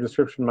start of your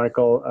description,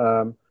 Michael,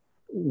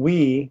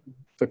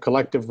 the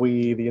collective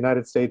we, the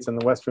United States and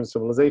the Western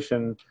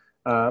civilization,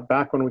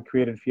 back when we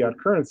created fiat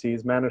currencies,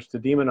 managed to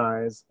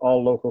demonize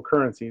all local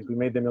currencies. We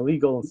made them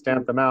illegal and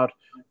stamped them out,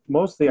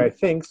 mostly, I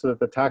think, so that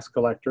the tax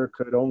collector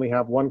could only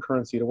have one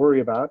currency to worry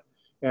about,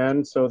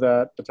 and so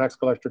that the tax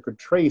collector could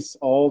trace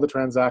all the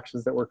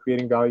transactions that were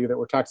creating value that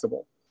were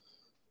taxable.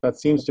 That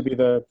seems to be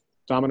the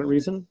dominant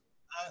reason.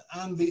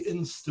 And the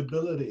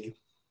instability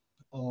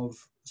of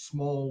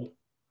small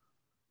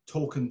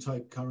token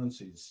type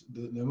currencies.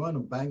 The amount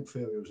of bank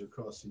failures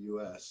across the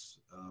US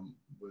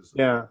was,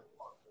 yeah.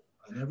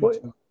 And every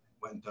time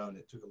it went down,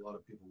 it took a lot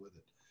of people with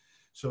it.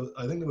 So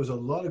I think there was a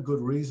lot of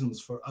good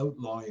reasons for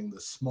outlawing the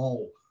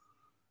small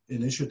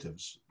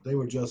initiatives. They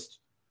were just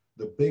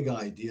the big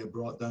idea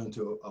brought down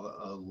to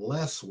a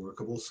less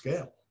workable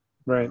scale.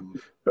 Right,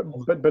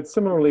 but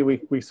similarly,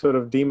 we sort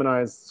of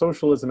demonized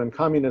socialism and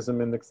communism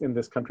in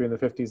this country in the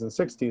 50s and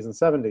 60s and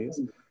 70s,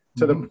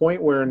 to the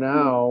point where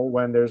now,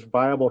 when there's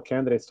viable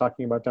candidates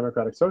talking about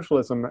democratic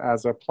socialism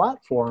as a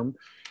platform,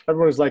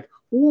 everyone's like,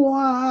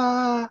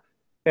 "Wah!"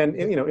 And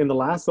in the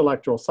last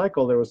electoral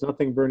cycle, there was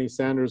nothing Bernie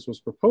Sanders was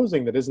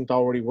proposing that isn't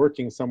already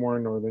working somewhere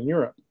in Northern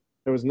Europe.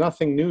 There was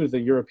nothing new to the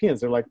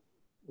Europeans. They're like,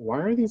 "Why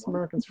are these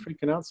Americans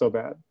freaking out so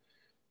bad?"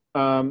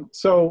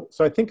 So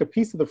I think a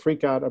piece of the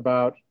freak out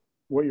about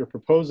what you're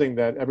proposing,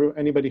 that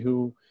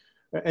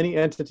any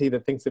entity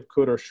that thinks it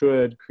could or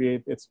should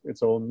create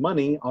its own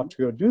money ought to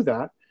go do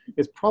that,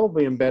 is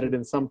probably embedded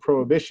in some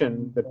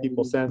prohibition that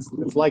people sense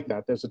it's like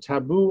that. There's a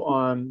taboo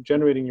on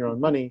generating your own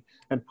money,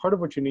 and part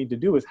of what you need to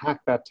do is hack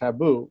that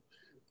taboo.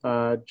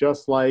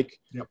 Just like,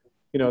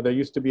 there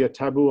used to be a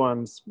taboo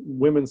on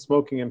women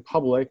smoking in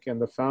public, and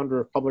the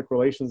founder of public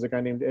relations, a guy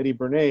named Eddie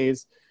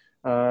Bernays,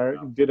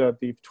 did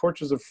the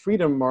Torches of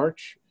Freedom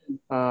March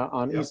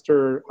on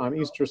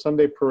Easter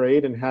Sunday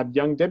parade, and had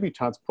young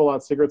debutantes pull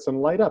out cigarettes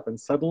and light up, and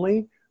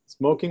suddenly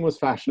smoking was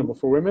fashionable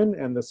for women,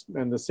 and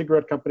the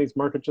cigarette companies'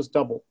 market just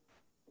doubled.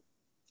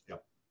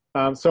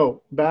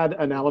 So bad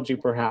analogy,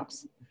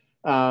 perhaps,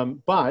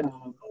 but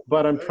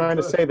I'm trying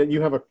to say that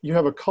you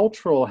have a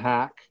cultural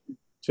hack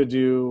to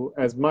do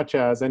as much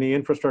as any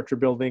infrastructure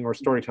building or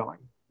storytelling.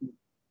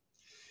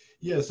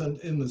 Yes, and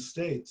in the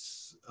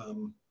States,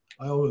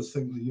 I always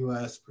think the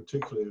U.S.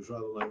 particularly is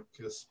rather like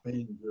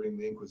Spain during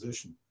the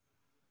Inquisition.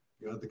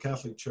 You had the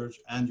Catholic Church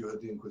and you had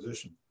the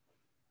Inquisition.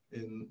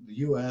 In the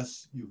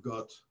U.S., you've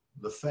got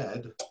the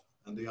Fed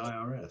and the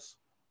IRS.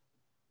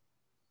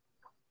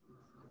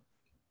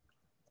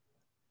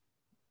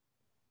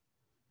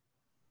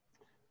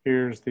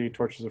 Here's the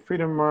Torches of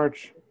Freedom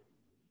March,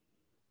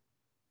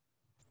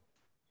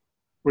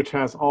 which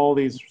has all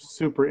these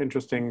super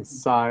interesting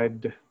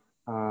side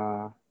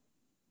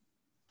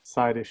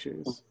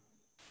issues.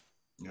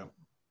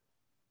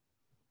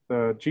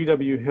 The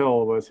G.W.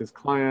 Hill was his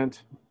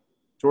client.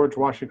 George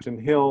Washington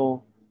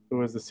Hill, who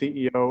was the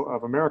CEO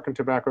of American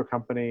Tobacco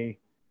Company,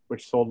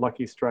 which sold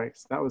Lucky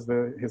Strikes. That was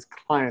his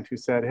client who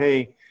said,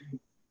 "Hey,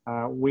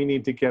 we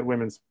need to get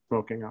women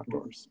smoking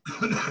outdoors."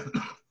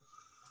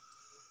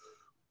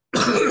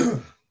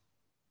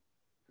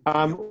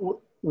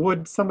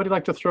 Would somebody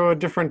like to throw a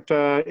different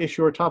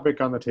issue or topic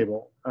on the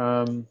table?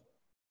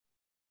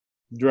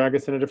 Drag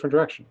us in a different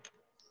direction.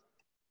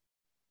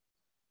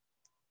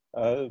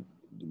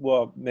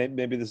 Well,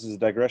 maybe this is a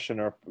digression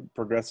or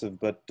progressive,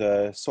 but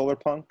solar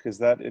punk, is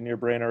that in your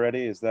brain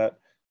already? Is that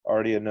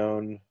already a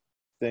known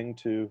thing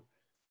to?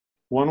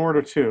 One word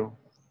or two?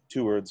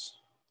 2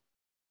 words.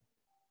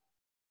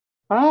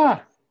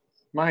 Ah,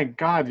 my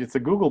God, it's a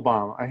Google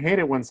bomb. I hate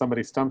it when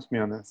somebody stumps me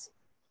on this.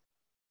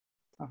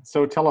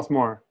 So tell us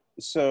more.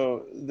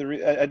 So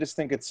I just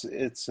think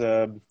it's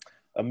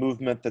a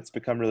movement that's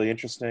become really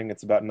interesting.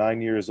 It's about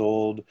 9 years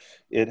old.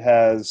 It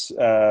has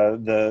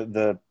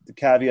the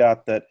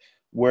caveat that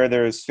where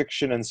there is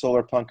fiction and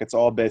solar punk, it's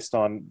all based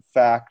on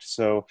fact.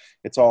 So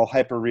it's all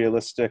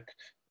hyper-realistic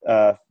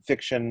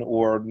fiction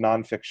or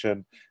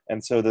nonfiction.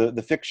 And so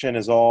the fiction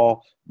is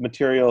all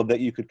material that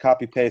you could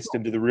copy-paste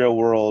into the real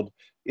world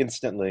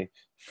instantly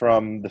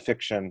from the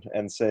fiction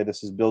and say,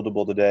 this is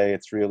buildable today,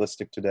 it's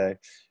realistic today.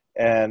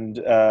 And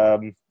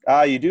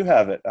you do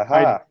have it. Aha.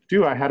 I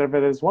do. I had it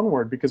as one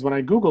word because when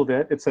I Googled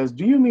it, it says,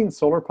 do you mean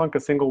solar punk a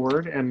single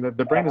word? And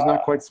the brain is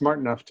not quite smart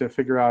enough to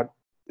figure out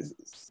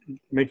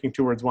making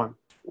two words one.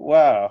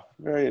 Wow,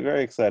 very,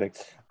 very exciting.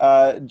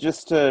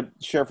 Just to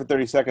share for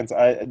 30 seconds,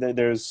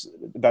 there's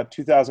about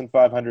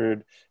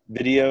 2,500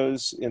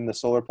 videos in the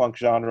solar punk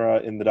genre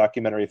in the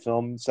documentary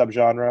film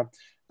subgenre.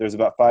 There's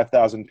about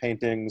 5,000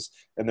 paintings,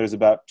 and there's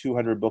about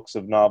 200 books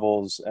of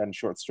novels and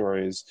short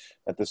stories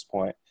at this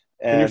point.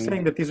 And you're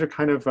saying that these are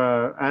kind of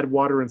add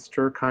water and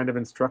stir kind of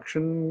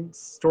instruction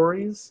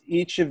stories?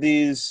 Each of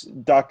these,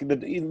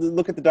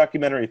 look at the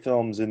documentary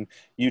films in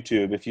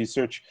YouTube. If you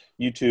search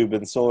YouTube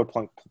and solar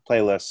punk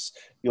playlists,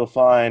 you'll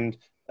find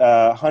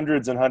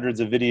hundreds and hundreds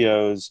of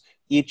videos,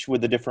 each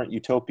with a different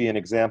utopian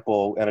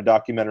example and a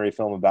documentary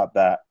film about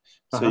that.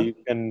 So you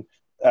can,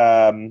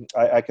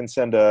 I can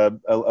send a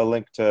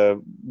link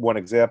to one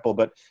example,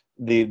 but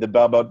the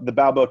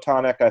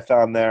Balbotonic I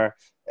found there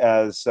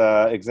as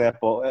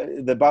example.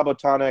 The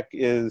Balbotonic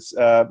is,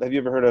 have you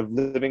ever heard of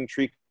Living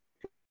Tree?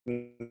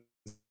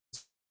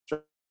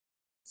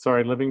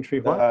 Sorry, Living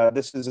Tree what?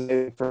 This is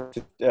for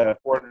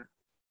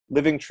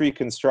Living Tree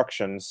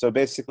construction. So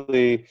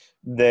basically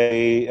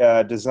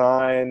they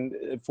designed,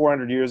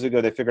 400 years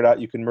ago, they figured out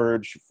you can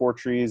merge 4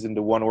 trees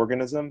into one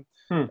organism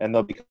and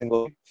they'll be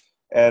single.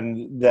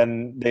 And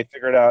then they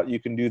figured out you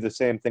can do the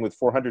same thing with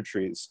 400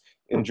 trees.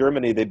 In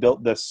Germany, they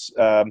built this,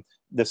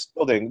 this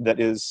building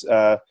that is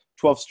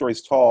 12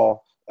 stories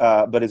tall,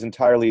 but is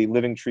entirely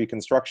living tree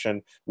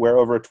construction, where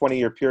over a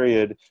 20-year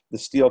period, the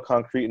steel,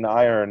 concrete, and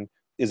iron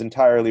is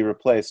entirely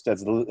replaced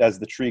as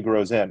the tree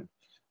grows in.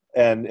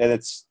 And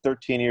it's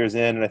 13 years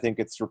in, and I think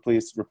it's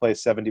replaced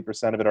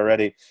 70% of it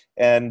already.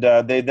 And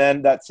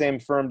that same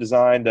firm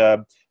designed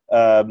a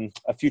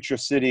future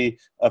city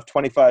of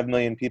 25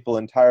 million people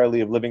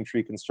entirely of living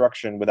tree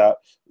construction without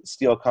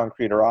steel,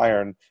 concrete, or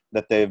iron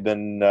that they've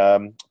been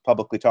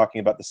publicly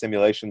talking about the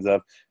simulations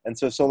of. And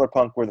so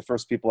Solarpunk were the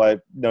first people I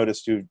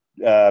noticed who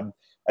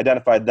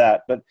identified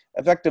that. But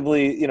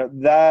effectively, you know,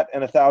 that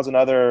and 1,000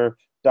 other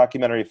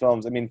documentary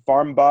films. I mean,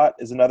 FarmBot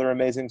is another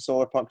amazing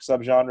solarpunk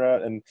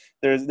subgenre. And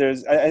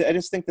I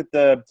just think that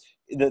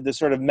the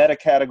sort of meta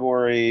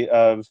category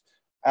of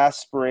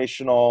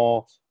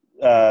aspirational,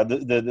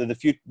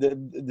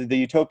 the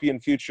utopian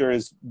future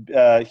is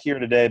here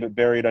today, but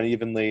buried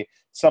unevenly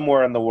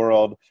somewhere in the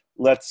world.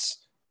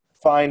 Let's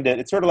find it.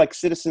 It's sort of like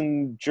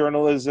citizen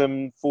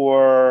journalism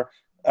for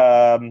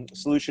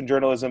solution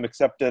journalism,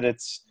 except that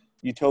it's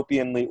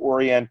utopianly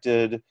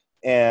oriented,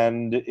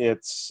 and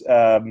it's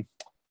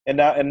and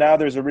now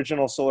there's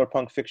original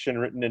solarpunk fiction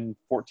written in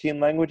 14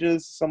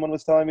 languages. Someone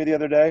was telling me the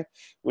other day,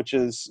 which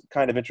is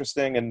kind of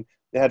interesting. And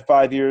they had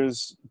 5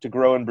 years to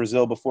grow in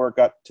Brazil before it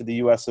got to the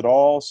US at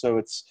all. So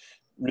it's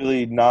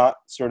really not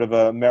sort of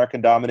an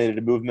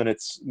American-dominated movement.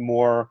 It's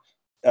more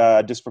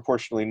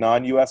disproportionately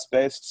non-US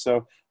based.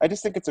 So I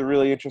just think it's a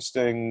really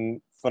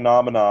interesting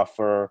phenomena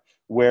for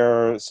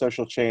where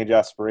social change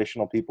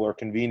aspirational people are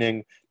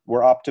convening,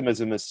 where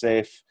optimism is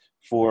safe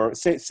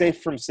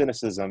from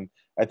cynicism,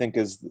 I think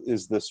is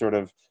the sort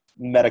of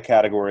meta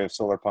category of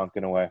solarpunk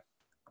in a way.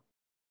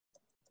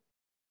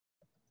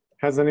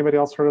 Has anybody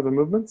else heard of the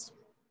movements?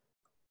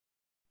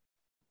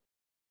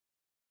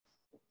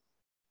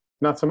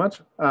 Not so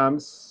much.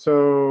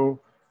 So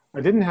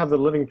I didn't have the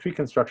living tree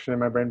construction in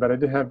my brain, but I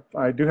do have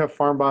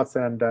FarmBots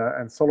and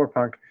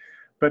solarpunk,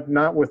 but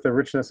not with the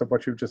richness of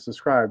what you've just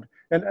described.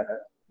 And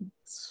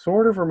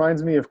sort of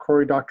reminds me of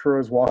Cory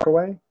Doctorow's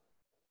Walkaway.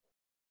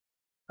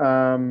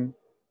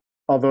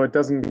 Although it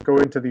doesn't go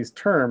into these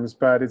terms,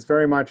 but it's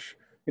very much,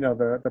 you know,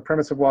 the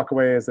premise of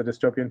Walkaway is a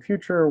dystopian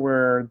future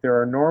where there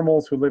are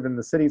normals who live in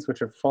the cities which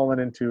have fallen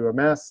into a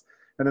mess,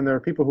 and then there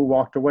are people who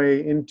walked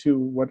away into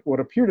what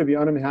appear to be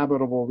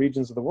uninhabitable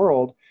regions of the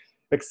world,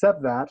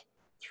 except that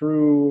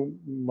through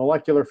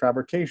molecular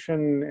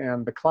fabrication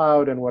and the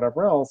cloud and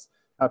whatever else,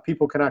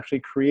 people can actually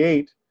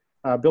create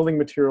building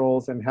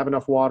materials and have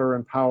enough water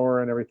and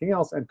power and everything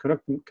else and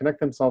connect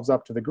themselves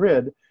up to the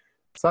grid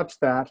such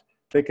that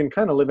they can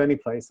kind of live any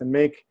place and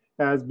make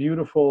as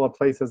beautiful a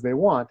place as they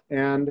want.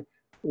 And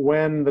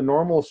when the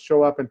normals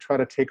show up and try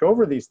to take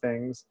over these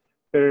things,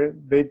 they're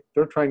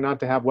trying not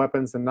to have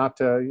weapons and not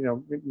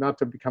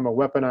to become a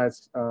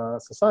weaponized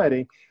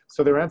society.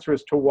 So their answer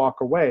is to walk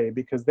away,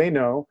 because they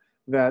know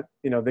that,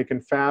 you know, they can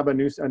fab a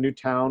new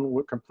town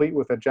complete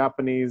with a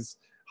Japanese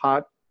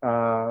hot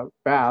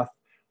bath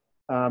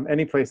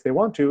any place they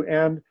want to,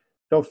 and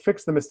they'll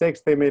fix the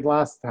mistakes they made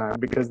last time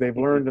because they've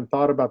learned and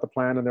thought about the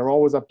plan, and they're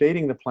always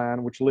updating the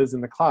plan, which lives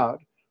in the cloud.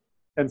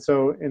 And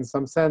so in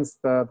some sense,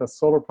 the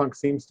solarpunk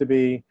seems to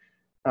be,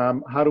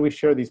 how do we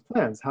share these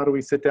plans? How do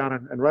we sit down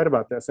and write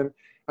about this? And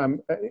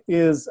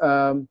is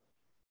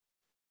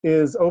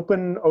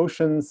open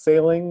ocean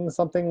sailing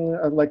something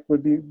that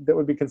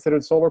would be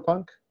considered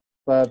solarpunk?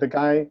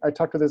 I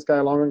talked to this guy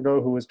long ago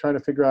who was trying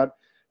to figure out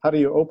how do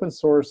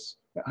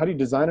you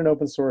design an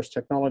open source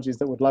technologies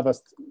that would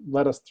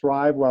let us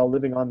thrive while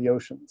living on the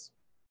oceans?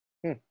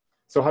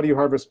 So how do you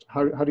harvest,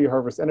 how do you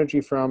harvest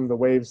energy from the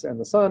waves and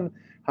the sun?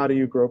 How do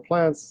you grow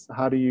plants?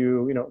 How do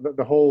you, you know,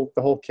 the whole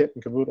kit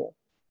and caboodle.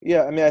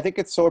 Yeah, I mean, I think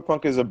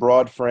solarpunk is a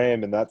broad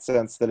frame in that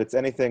sense that it's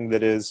anything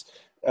that is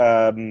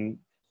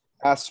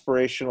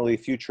aspirationally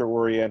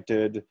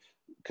future-oriented,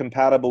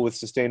 compatible with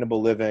sustainable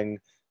living,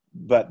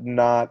 but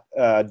not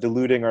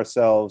deluding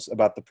ourselves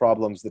about the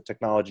problems that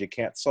technology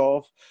can't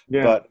solve,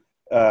 but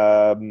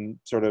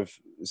sort of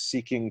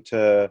seeking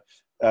to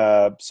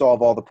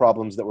solve all the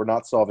problems that we're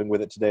not solving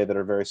with it today that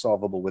are very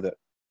solvable with it.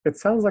 It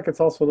sounds like it's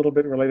also a little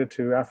bit related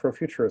to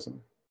Afrofuturism.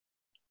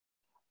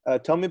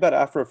 Tell me about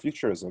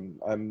Afrofuturism.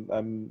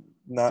 I'm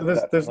not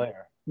that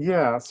familiar.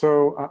 Yeah,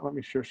 so let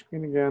me share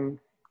screen again.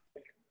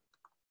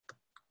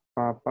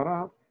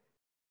 So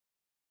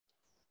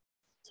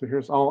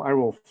here's all, I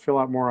will fill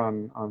out more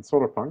on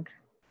Solarpunk.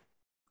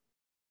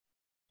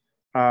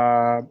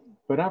 But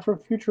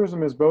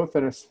Afrofuturism is both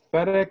an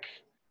aesthetic,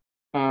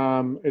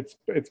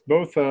 it's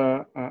both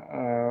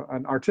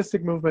an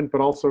artistic movement,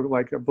 but also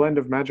like a blend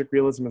of magic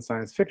realism and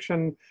science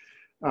fiction.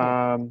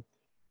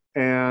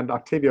 And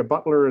Octavia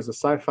Butler is a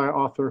sci-fi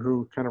author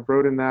who kind of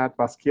wrote in that.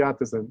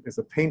 Basquiat is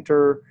a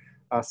painter.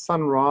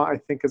 Sun Ra, I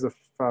think, is a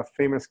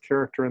famous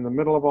character in the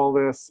middle of all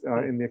this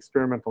in the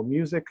experimental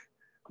music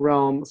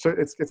realm. So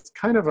it's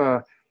kind of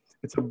a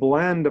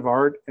blend of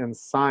art and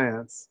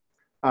science.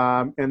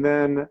 And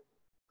then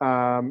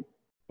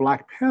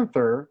Black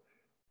Panther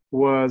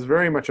was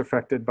very much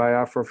affected by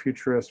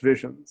Afrofuturist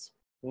visions.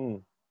 Very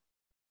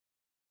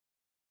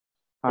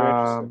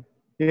interesting.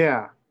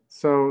 Yeah.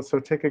 So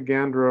take a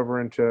gander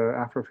over into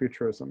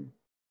Afrofuturism.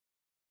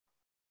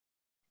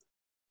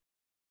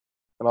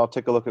 And I'll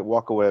take a look at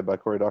Walk Away by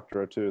Cory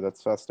Doctorow too.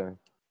 That's fascinating.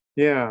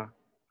 Yeah.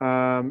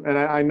 And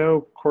I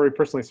know Cory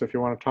personally, so if you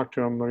want to talk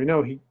to him, you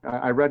know,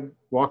 I read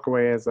Walk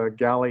Away as a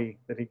galley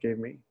that he gave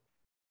me.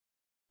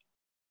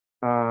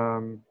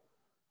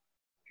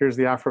 Here's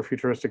the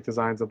Afrofuturistic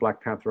designs of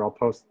Black Panther. I'll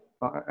post,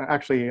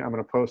 actually, I'm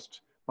going to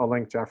post a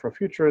link to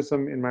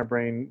Afrofuturism in my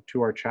brain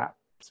to our chat,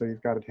 so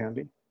you've got it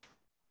handy.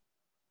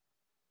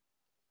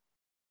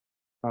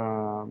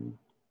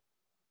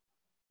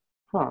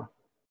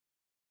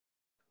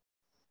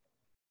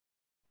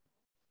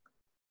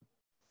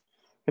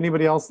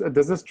 Anybody else?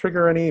 Does this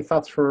trigger any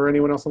thoughts for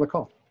anyone else on the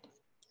call?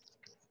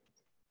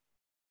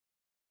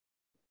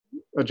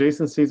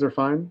 Adjacencies are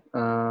fine.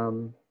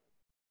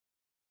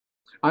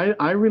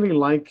 I really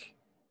like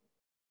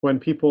when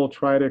people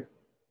try to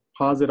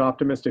posit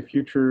optimistic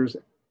futures.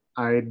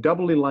 I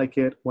doubly like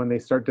it when they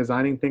start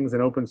designing things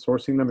and open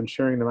sourcing them and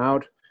sharing them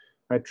out.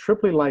 I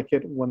triply like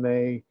it when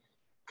they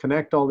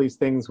connect all these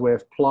things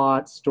with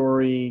plot,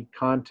 story,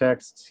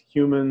 context,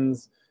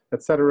 humans,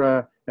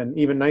 etc. And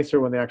even nicer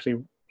when they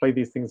actually play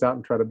these things out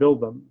and try to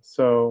build them.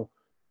 So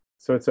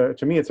to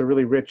me, it's a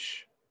really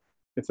rich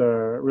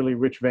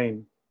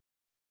vein.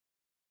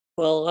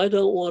 Well, I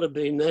don't want to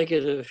be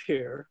negative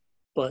here,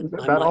 but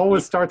that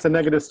always starts a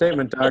negative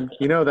statement, Doug.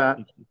 You know that.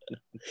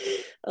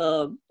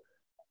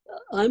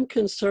 I'm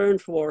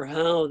concerned for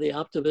how the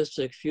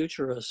optimistic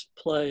futurists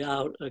play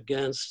out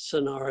against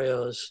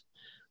scenarios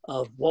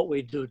of what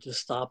we do to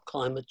stop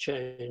climate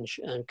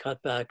change and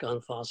cut back on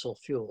fossil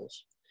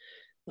fuels.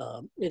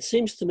 It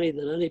seems to me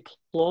that any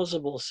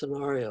plausible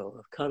scenario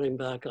of cutting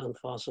back on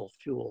fossil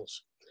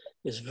fuels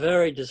is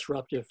very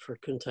disruptive for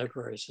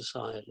contemporary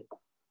society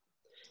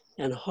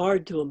and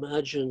hard to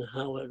imagine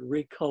how it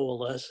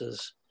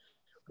recoalesces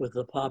with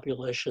the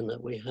population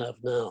that we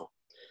have now.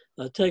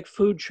 Take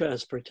food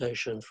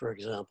transportation, for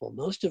example.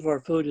 Most of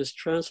our food is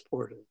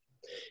transported.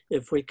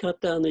 If we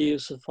cut down the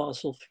use of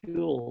fossil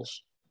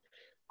fuels,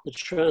 the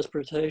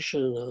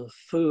transportation of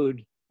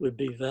food would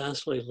be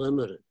vastly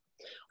limited.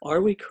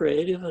 Are we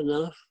creative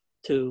enough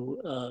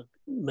to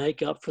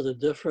make up for the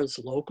difference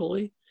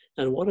locally?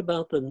 And what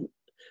about the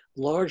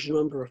large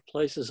number of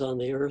places on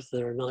the earth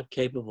that are not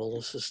capable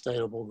of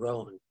sustainable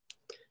growing?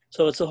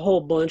 So it's a whole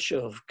bunch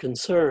of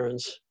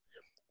concerns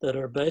that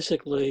are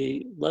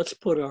basically, let's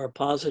put our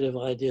positive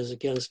ideas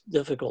against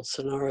difficult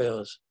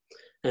scenarios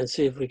and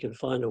see if we can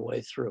find a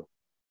way through.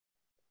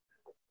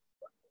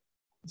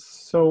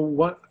 So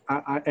what,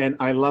 and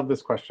I love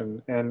this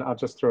question, and I'll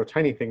just throw a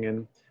tiny thing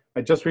in.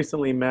 I just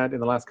recently met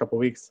in the last couple of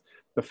weeks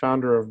the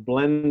founder of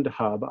Blend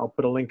Hub. I'll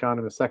put a link on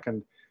in a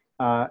second.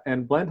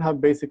 And Blend Hub,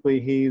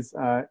 basically, he's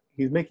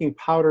making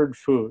powdered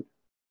food,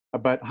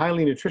 but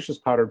highly nutritious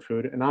powdered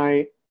food. And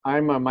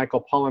I'm a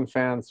Michael Pollan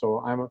fan, so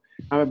I'm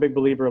a big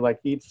believer, like,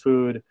 eat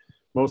food,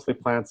 mostly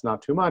plants,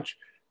 not too much.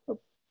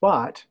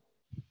 But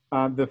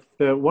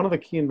one of the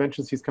key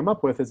inventions he's come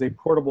up with is a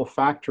portable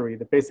factory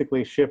that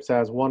basically ships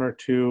as 1 or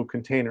 2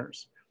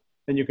 containers.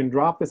 And you can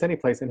drop this any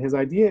place. And his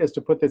idea is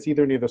to put this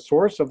either near the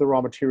source of the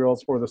raw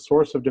materials or the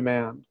source of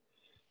demand,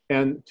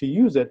 and to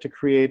use it to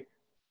create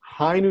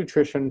high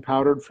nutrition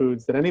powdered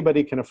foods that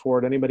anybody can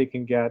afford, anybody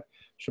can get.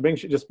 Shebang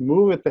should just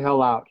move it the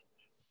hell out.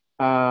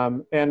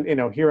 And, you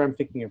know, here I'm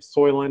thinking of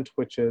Soylent,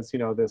 which is, you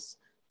know, this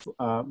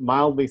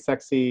mildly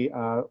sexy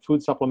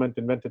food supplement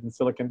invented in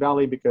Silicon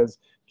Valley because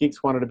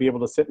geeks wanted to be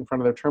able to sit in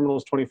front of their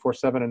terminals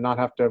 24/7 and not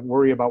have to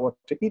worry about what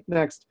to eat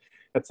next,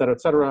 et cetera,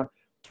 et cetera.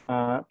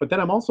 But then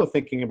I'm also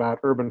thinking about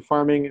urban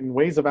farming and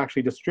ways of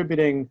actually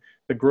distributing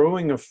the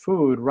growing of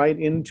food right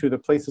into the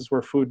places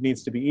where food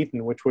needs to be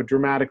eaten, which would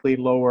dramatically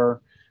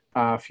lower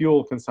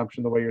fuel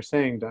consumption the way you're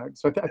saying, Doug.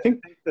 So I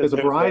think there's a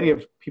variety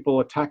of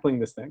people tackling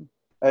this thing.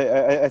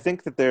 I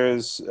think that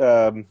there's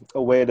a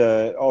way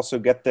to also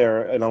get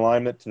there in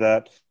alignment to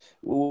that.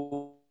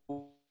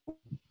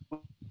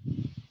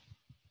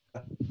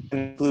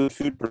 Include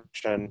food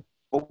production.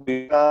 What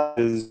we got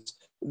is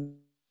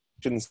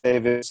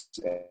savings,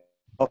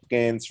 health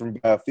gains from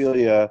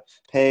biophilia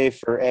pay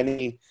for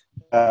any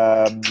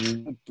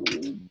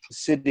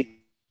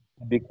city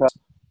because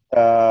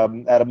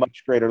at a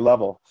much greater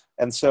level.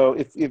 And so,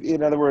 if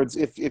in other words,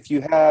 if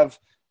you have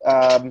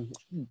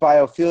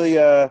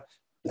biophilia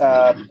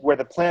where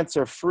the plants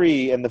are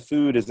free and the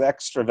food is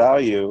extra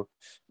value,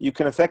 you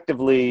can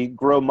effectively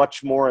grow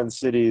much more in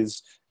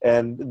cities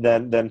and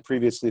than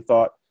previously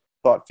thought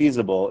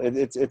feasible.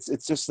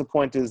 It's just the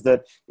point is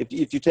that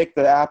if you take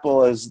the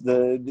apple as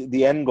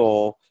the end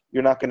goal,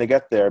 you're not going to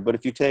get there. But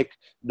if you take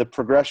the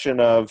progression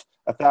of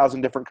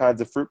 1,000 different kinds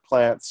of fruit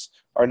plants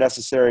are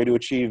necessary to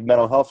achieve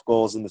mental health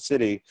goals in the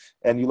city,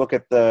 and you look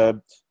at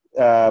the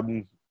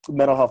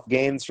mental health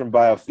gains from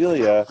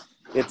biophilia,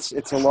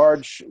 it's a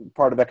large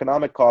part of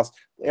economic cost.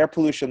 Air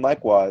pollution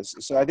likewise.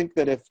 So I think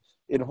that if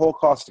in whole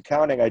cost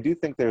accounting, I do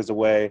think there's a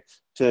way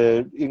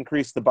to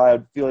increase the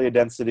biophilia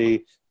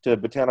density to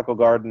botanical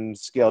garden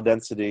scale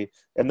density.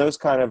 And those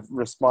kind of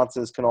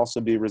responses can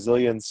also be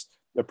resilience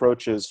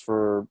approaches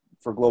for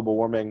global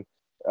warming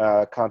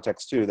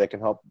context too. They can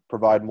help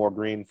provide more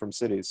green from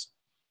cities.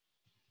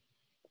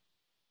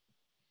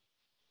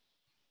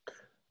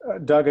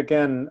 Doug,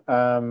 again,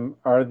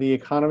 are the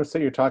economists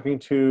that you're talking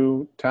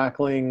to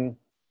tackling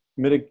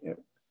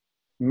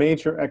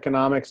major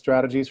economic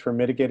strategies for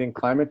mitigating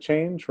climate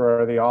change,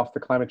 or are they off the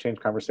climate change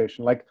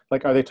conversation? Like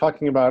are they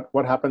talking about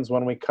what happens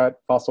when we cut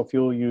fossil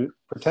fuel use,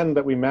 pretend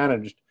that we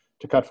managed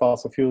to cut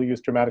fossil fuel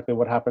use dramatically,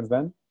 what happens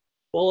then?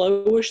 Well,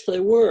 I wish they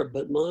were,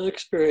 but my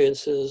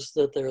experience is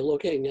that they're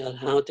looking at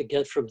how to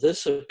get from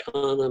this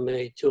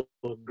economy to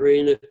a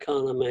green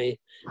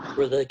economy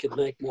where they could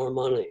make more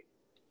money.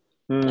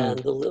 And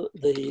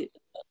the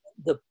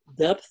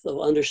depth of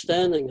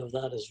understanding of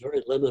that is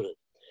very limited.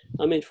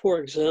 I mean, for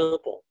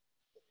example,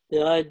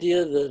 the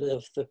idea that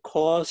if the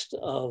cost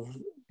of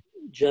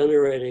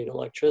generating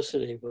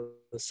electricity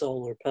with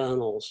solar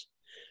panels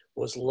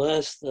was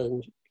less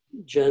than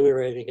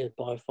generating it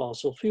by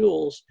fossil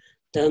fuels,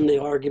 then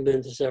the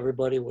argument is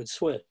everybody would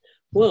switch.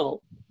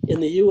 Well, in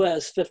the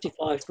US,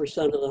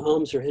 55% of the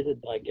homes are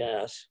heated by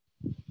gas,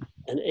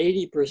 and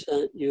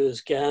 80% use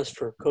gas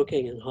for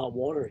cooking and hot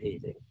water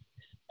heating.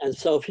 And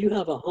so if you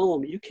have a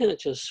home, you can't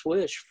just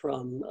switch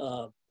from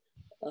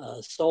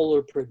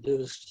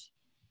solar-produced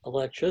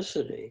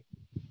electricity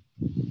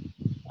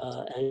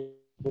and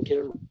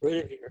get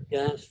rid of your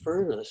gas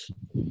furnace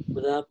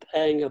without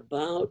paying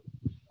about,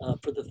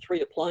 for the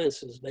 3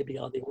 appliances, maybe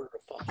on the order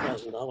of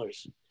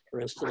 $5,000 for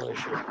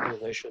installation,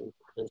 renovation,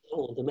 and so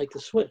on to make the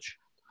switch.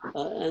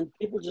 And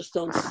people just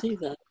don't see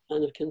that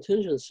kind of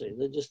contingency.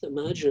 They just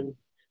imagine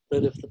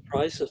that if the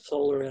price of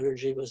solar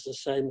energy was the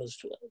same as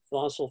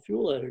fossil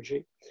fuel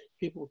energy,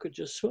 people could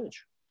just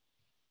switch.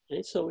 It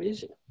ain't so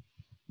easy.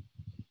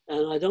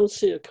 And I don't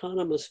see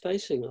economists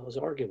facing those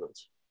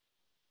arguments.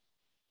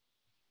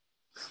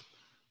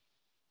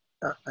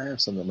 I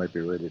have something that might be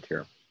related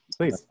here.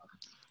 Please.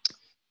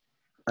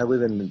 I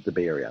live in the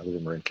Bay Area. I live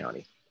in Marin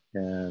County.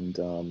 And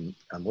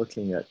I'm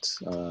looking at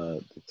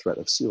the threat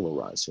of sea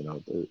level rise. You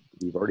know,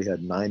 we've already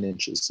had 9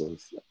 inches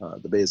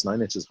of, the bay is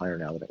 9 inches higher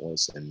now than it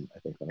was in, I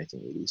think, the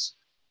 1980s.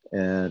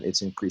 And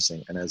it's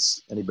increasing. And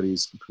as anybody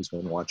who's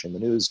been watching the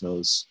news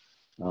knows,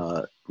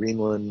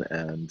 Greenland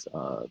and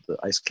the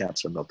ice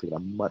caps are melting at a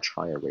much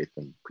higher rate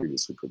than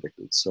previously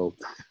predicted. So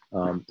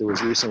there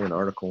was recently an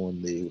article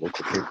in the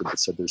local paper that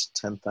said there's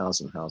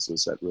 10,000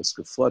 houses at risk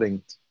of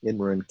flooding in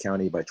Marin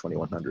County by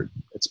 2100.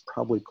 It's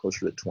probably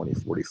closer to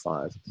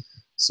 2045.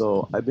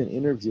 So I've been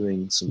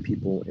interviewing some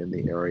people in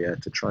the area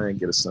to try and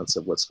get a sense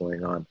of what's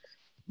going on.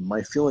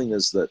 My feeling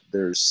is that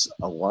there's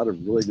a lot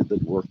of really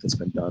good work that's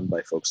been done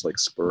by folks like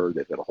Spur.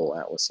 They've got a whole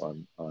atlas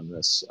on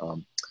this.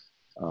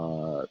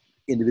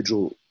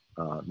 Individual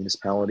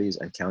municipalities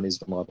and counties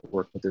have a lot of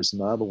work, but there's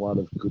not a lot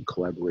of good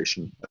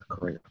collaboration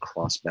occurring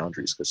across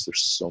boundaries because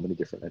there's so many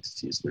different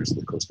entities. There's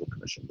the Coastal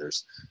Commission,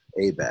 there's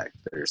ABAC,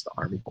 there's the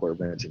Army Corps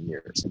of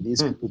Engineers, and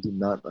these people do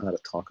not know how to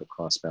talk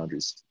across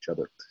boundaries to each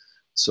other.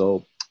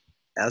 So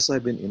as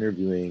I've been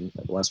interviewing,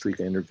 last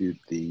week I interviewed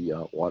the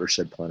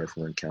watershed planner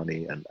from Marin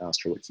County and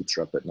asked her what keeps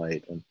her up at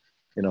night. And,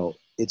 you know,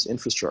 it's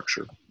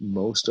infrastructure.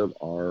 Most of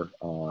our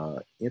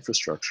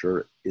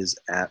infrastructure is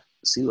at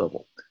sea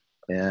level.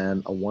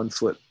 And a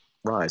 1-foot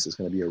rise is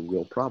going to be a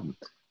real problem.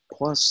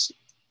 Plus,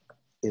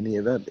 in the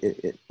event,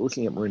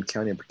 looking at Marin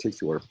County in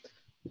particular,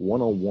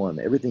 101,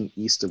 everything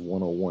east of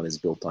 101 is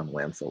built on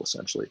landfill,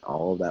 essentially.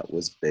 All of that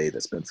was bay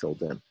that's been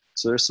filled in.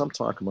 So there's some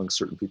talk among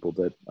certain people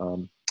that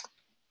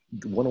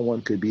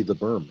 101 could be the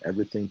berm.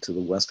 Everything to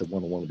the west of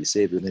 101 would be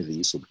saved, everything to the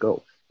east would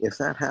go. If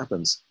that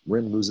happens,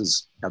 Marin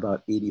loses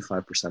about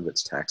 85% of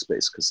its tax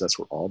base because that's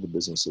where all the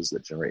businesses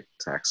that generate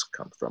tax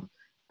come from.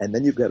 And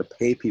then you've got to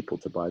pay people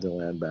to buy their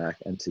land back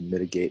and to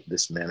mitigate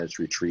this managed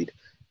retreat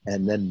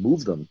and then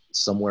move them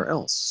somewhere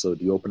else. So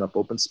do you open up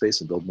open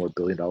space and build more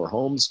billion-dollar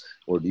homes,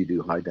 or do you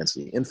do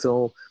high-density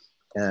infill?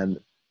 And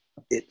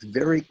it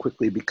very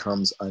quickly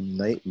becomes a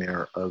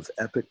nightmare of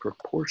epic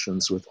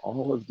proportions with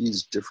all of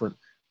these different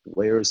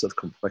layers of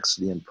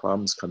complexity and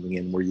problems coming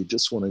in where you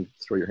just want to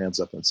throw your hands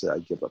up and say, I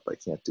give up, I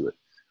can't do it.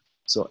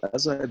 So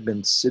as I've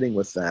been sitting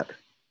with that,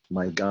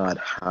 my God,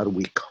 how do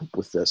we cope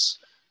with this?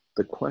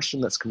 The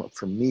question that's come up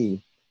for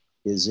me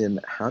is in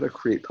how to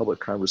create public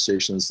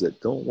conversations that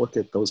don't look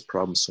at those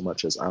problems so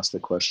much as ask the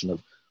question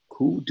of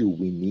who do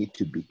we need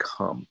to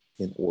become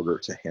in order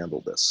to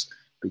handle this?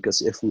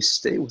 Because if we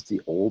stay with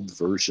the old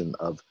version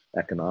of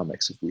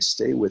economics, if we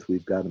stay with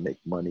we've got to make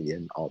money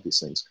and all these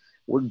things,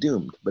 we're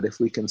doomed. But if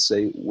we can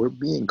say we're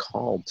being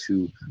called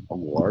to a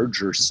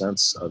larger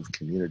sense of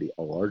community,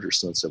 a larger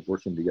sense of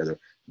working together,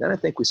 then I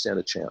think we stand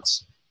a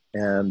chance.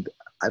 And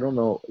I don't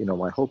know,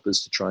 my hope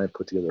is to try and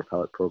put together a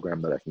pilot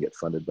program that I can get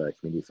funded by a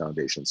community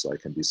foundation so I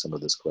can do some of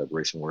this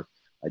collaboration work.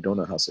 I don't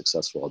know how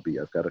successful I'll be.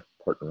 I've got a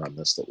partner on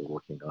this that we're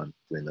working on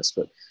doing this,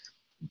 but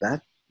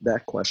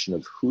that question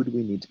of who do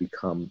we need to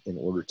become in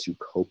order to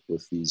cope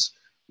with these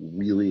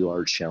really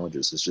large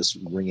challenges is just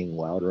ringing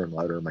louder and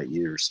louder in my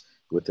ears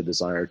with the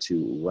desire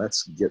to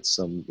let's get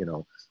some,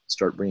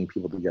 start bringing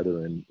people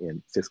together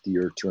in 50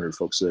 or 200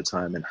 folks at a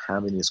time and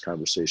having these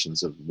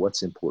conversations of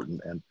what's important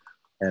and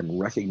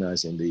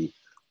recognizing the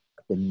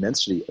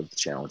immensity of the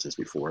challenges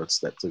before us,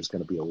 that there's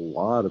going to be a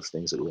lot of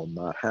things that we will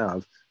not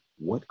have.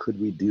 What could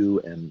we do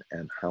and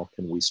how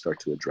can we start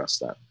to address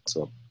that?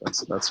 So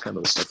that's kind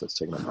of the stuff that's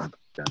taking up my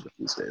bandwidth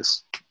these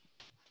days.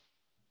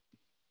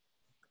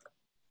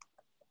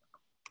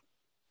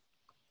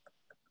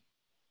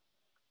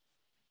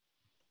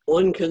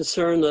 One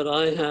concern that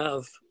I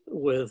have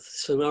with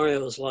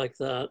scenarios like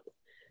that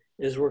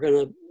is we're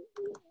going to,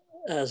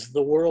 as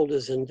the world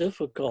is in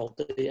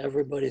difficulty,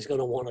 everybody's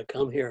going to want to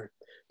come here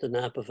to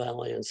Napa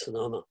Valley and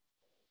Sonoma.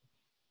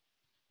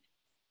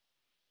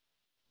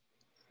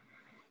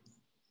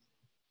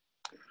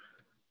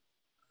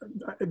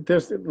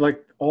 There's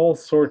like all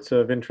sorts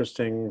of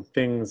interesting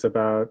things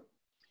about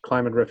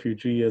climate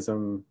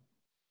refugeeism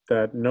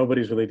that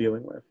nobody's really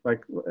dealing with,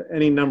 like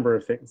any number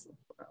of things.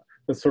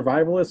 The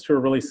survivalists who are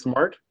really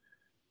smart,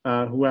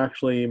 who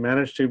actually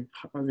manage to,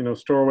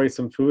 store away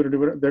some food or do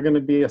whatever, they're going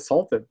to be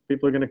assaulted.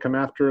 People are going to come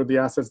after the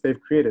assets they've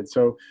created.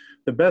 So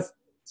the best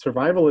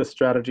survivalist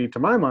strategy, to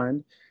my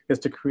mind, is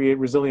to create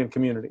resilient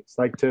communities,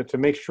 like to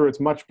make sure it's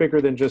much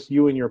bigger than just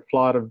you and your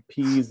plot of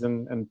peas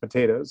and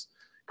potatoes,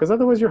 because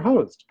otherwise you're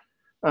hosed.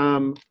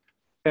 And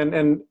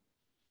then,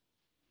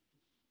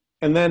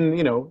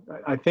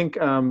 I think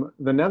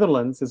the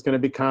Netherlands is going to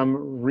become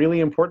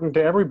really important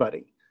to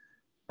everybody.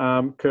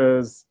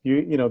 Because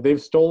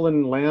they've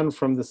stolen land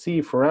from the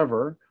sea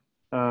forever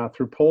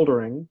through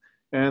poldering,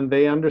 and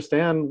they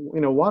understand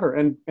water.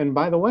 And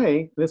by the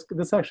way,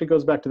 this actually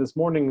goes back to this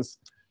morning's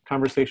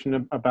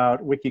conversation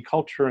about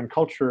wikiculture and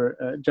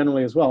culture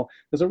generally as well.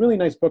 There's a really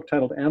nice book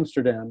titled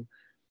Amsterdam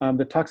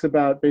that talks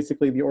about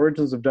basically the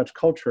origins of Dutch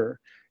culture.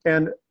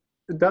 And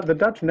the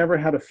Dutch never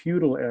had a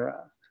feudal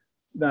era.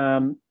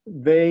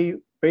 They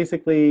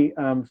basically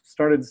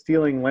started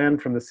stealing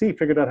land from the sea,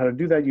 figured out how to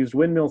do that, used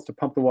windmills to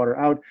pump the water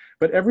out.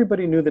 But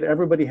everybody knew that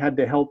everybody had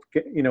to help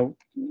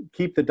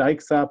keep the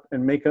dikes up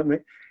and make them.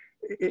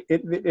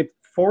 It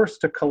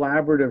forced a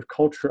collaborative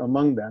culture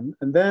among them.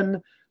 And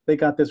then they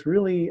got this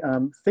really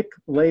thick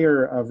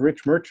layer of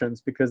rich merchants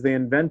because they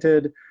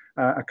invented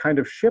a kind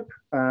of ship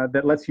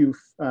that lets you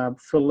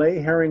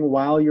fillet herring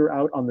while you're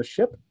out on the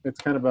ship.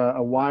 It's kind of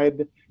a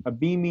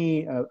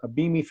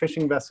beamy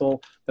fishing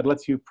vessel that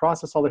lets you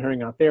process all the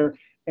herring out there.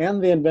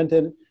 And they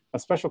invented a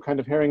special kind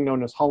of herring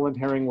known as Holland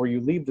herring, where you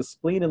leave the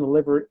spleen and the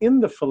liver in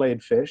the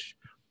filleted fish,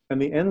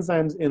 and the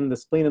enzymes in the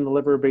spleen and the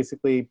liver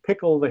basically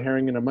pickle the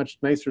herring in a much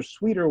nicer,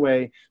 sweeter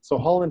way. So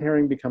Holland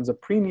herring becomes a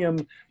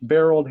premium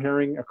barreled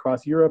herring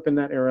across Europe in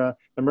that era.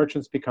 The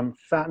merchants become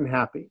fat and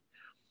happy.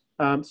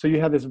 So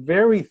you have this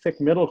very thick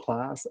middle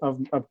class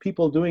of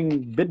people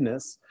doing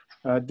business,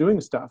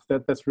 doing stuff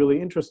that's really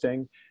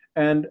interesting.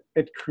 And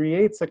it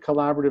creates a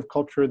collaborative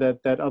culture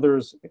that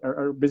others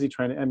are busy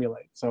trying to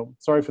emulate. So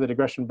sorry for the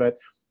digression, but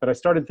I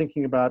started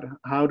thinking about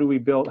how do we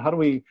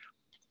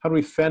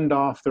fend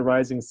off the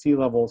rising sea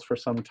levels for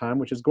some time,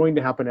 which is going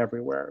to happen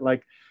everywhere.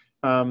 Like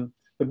the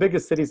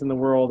biggest cities in the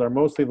world are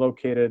mostly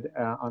located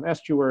on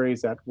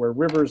estuaries where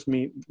rivers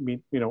meet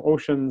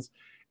oceans,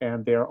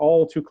 and they are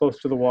all too close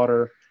to the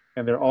water,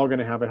 and they're all going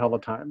to have a hell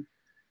of a time.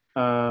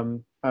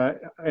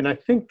 And I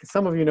think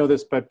some of you know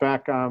this, but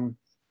back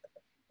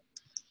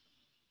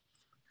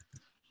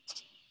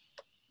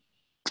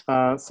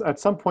at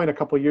some point a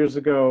couple of years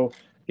ago,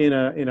 in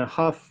a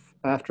huff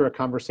after a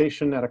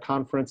conversation at a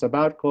conference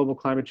about global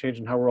climate change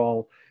and how we're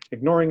all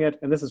ignoring it,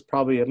 and this is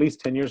probably at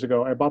least 10 years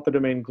ago, I bought the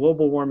domain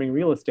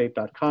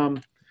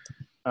globalwarmingrealestate.com.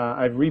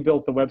 I've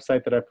rebuilt the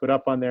website that I put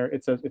up on there.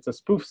 It's a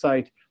spoof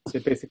site.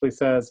 It basically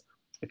says,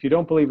 if you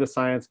don't believe the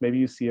science, maybe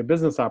you see a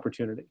business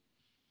opportunity.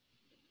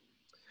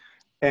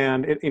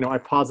 And I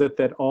posit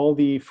that all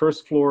the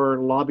first floor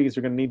lobbies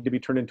are going to need to be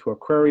turned into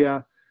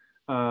aquaria.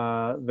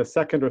 The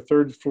second or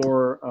third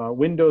floor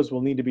windows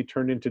will need to be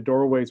turned into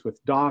doorways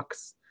with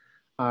docks.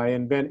 I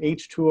invent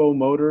H2O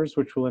motors,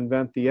 which will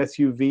invent the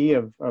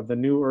SUV of the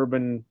new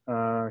urban,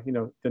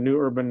 the new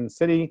urban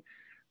city.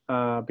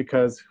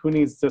 Because who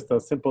needs just a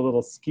simple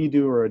little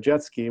ski-doo or a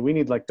jet ski? We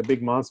need like the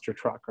big monster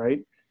truck,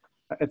 right?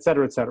 Et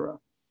cetera, et cetera.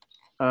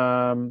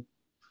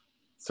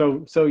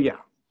 So yeah.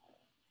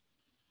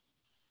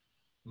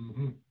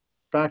 Mm-hmm.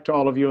 Back to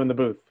all of you in the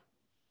booth.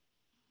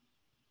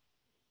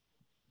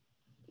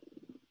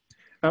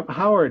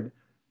 Howard,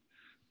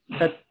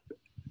 at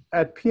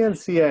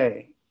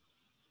PNCA,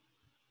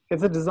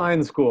 it's a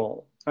design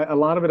school. A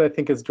lot of it, I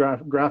think, is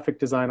graphic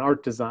design,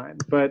 art design,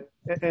 but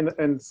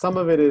and some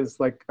of it is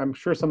like, I'm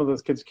sure some of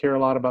those kids care a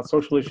lot about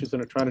social issues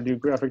and are trying to do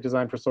graphic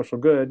design for social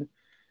good.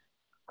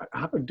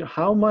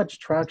 How much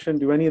traction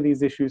do any of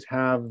these issues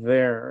have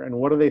there, and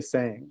what are they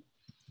saying?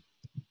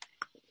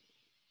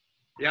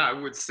 Yeah, I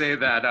would say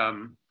that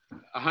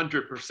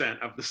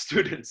 100% of the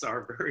students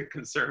are very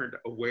concerned,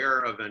 aware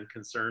of and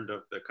concerned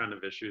of the kind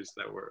of issues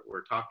that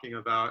we're talking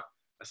about,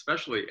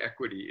 especially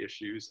equity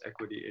issues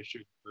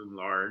loom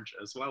large,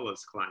 as well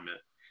as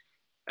climate.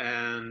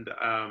 And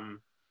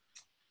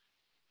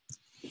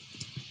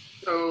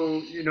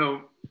so,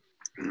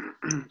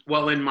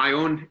 well, in my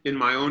own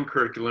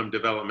curriculum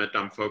development,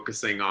 I'm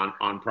focusing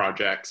on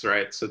projects,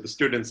 right? So the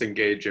students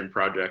engage in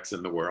projects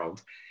in the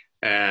world.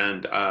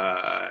 And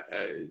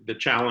the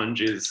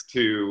challenge is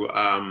to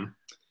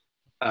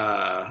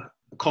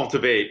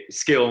cultivate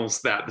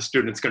skills that the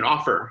students can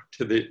offer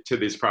to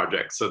these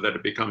projects, so that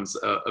it becomes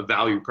a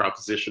value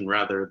proposition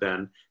rather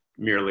than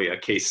merely a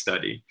case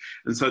study.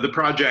 And so the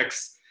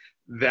projects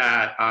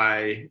that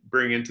I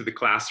bring into the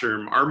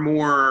classroom are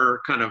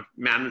more kind of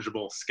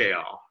manageable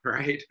scale,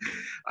 right?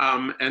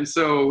 And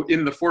so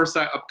in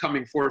the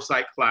upcoming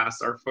Foresight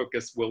class, our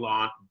focus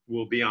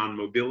will be on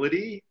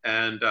mobility,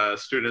 and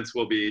students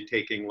will be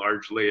taking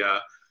largely a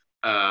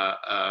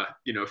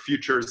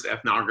futures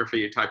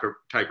ethnography type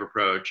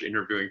approach,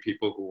 interviewing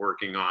people who are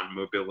working on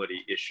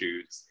mobility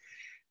issues,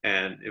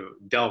 and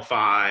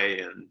Delphi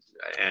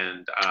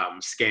and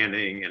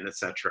scanning and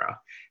etc.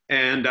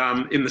 And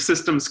in the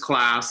systems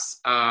class,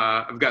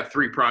 I've got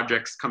 3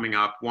 projects coming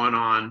up.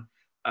 One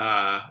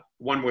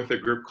with a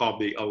group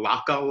called the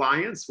Alaka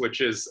Alliance,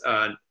 which is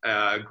a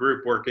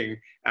group working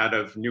out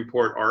of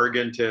Newport,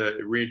 Oregon, to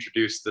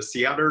reintroduce the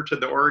sea otter to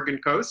the Oregon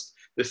coast.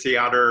 The sea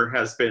otter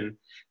has been,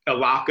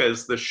 Alaka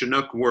is the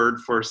Chinook word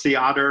for sea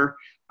otter.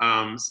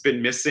 It's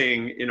been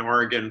missing in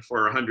Oregon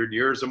for 100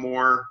 years or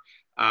more.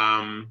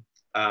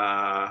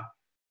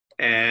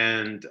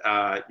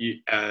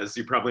 As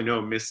you probably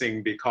know,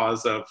 missing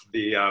because of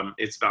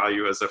its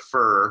value as a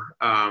fur,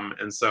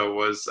 and so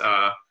was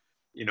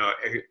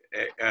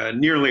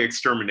nearly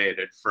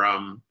exterminated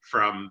from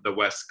the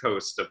west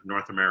coast of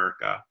North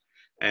America.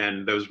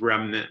 And those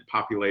remnant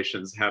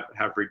populations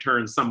have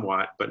returned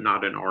somewhat, but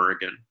not in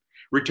Oregon.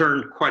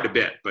 Returned quite a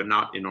bit, but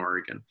not in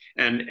Oregon.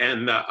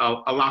 And the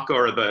Alaka,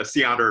 or the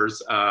sea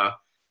otters,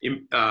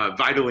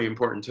 vitally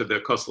important to the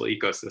coastal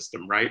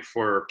ecosystem, right?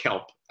 For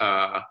kelp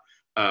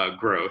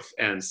growth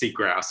and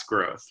seagrass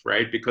growth,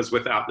 right? Because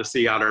without the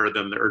sea otter,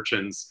 then the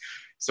urchins.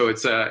 So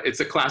it's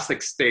a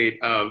classic state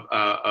of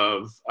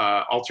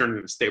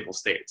alternative stable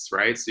states,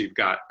 right? So you've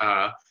got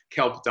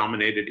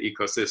kelp-dominated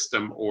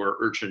ecosystem or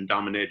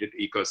urchin-dominated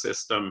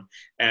ecosystem,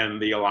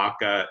 and the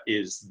Alaka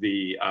is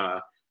the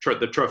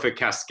trophic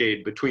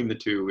cascade between the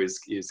two is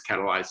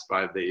catalyzed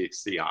by the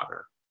sea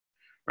otter,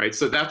 right?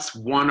 So that's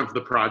one of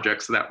the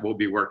projects that we'll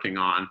be working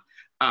on.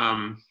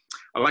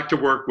 I like to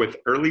work with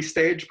early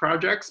stage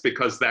projects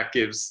because that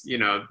gives,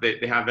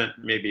 they haven't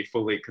maybe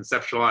fully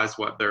conceptualized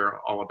what they're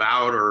all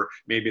about, or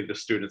maybe the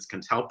students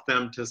can help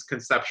them to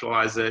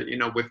conceptualize it,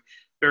 with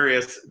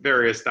various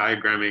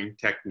diagramming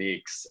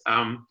techniques.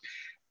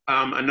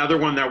 Another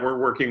one that we're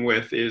working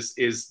with is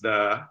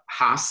the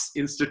Haas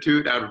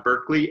Institute out of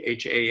Berkeley,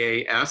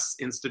 HAAS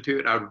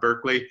Institute out of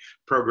Berkeley,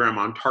 program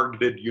on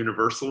targeted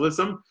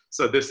universalism.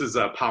 So this is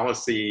a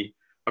policy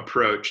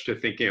approach to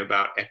thinking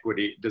about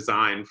equity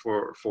design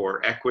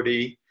for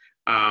equity.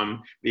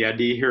 The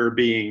idea here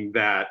being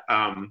that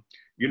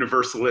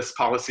universalist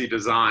policy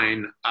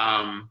design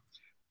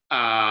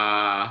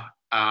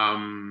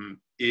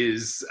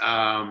leaves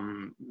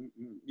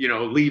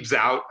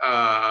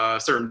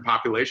out certain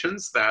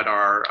populations that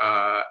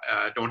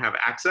don't have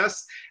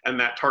access, and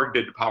that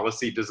targeted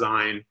policy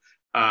design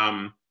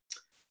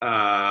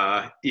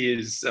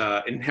is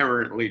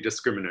inherently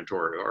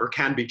discriminatory, or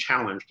can be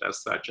challenged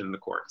as such in the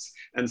courts.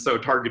 And so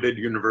targeted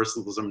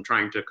universalism,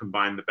 trying to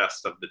combine the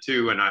best of the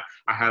two. And I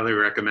highly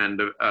recommend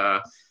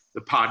the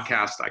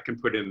podcast I can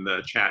put in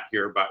the chat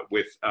here, but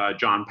with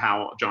John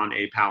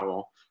A.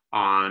 Powell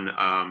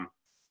on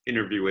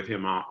interview with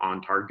him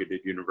on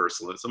targeted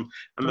universalism.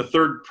 And the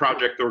third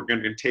project that we're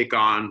going to take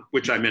on,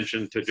 which I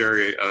mentioned to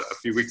Jerry a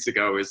few weeks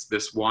ago, is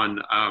this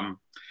one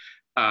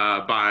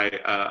by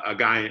a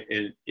guy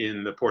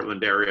in the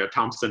Portland area,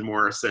 Thompson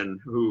Morrison,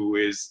 who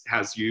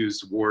has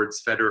used Ward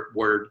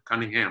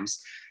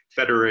Cunningham's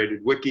Federated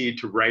Wiki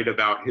to write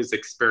about his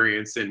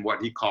experience in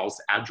what he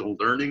calls agile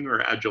learning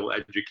or agile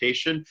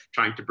education,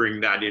 trying to bring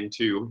that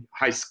into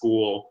high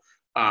school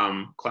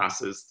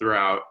classes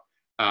throughout,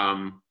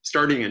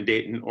 starting in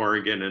Dayton,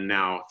 Oregon, and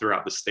now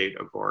throughout the state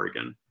of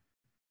Oregon.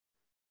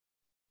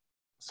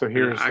 So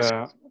here's,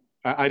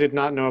 I did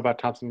not know about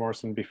Thompson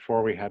Morrison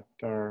before we had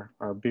our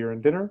beer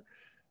and dinner.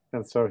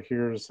 And so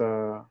here's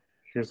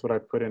what I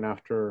put in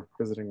after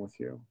visiting with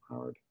you,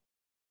 Howard.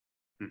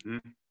 Mm-hmm.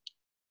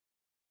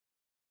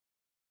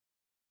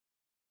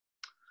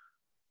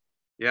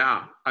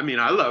 Yeah, I mean,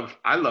 I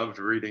loved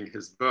reading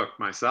his book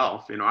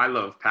myself. You know, I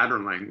love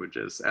pattern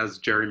languages. As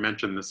Jerry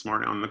mentioned this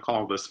morning on the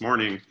call this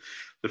morning,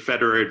 the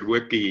Federated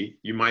Wiki,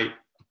 you might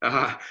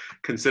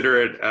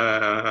consider it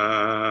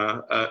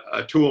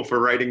a tool for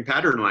writing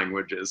pattern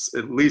languages.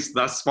 At least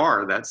thus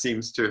far, that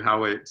seems to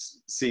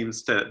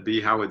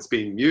be how it's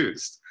being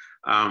used.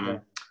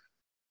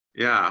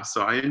 Yeah,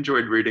 so I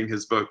enjoyed reading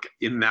his book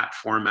in that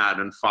format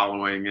and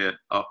following it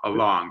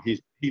along.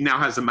 He now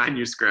has a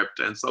manuscript,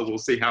 and so we'll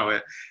see how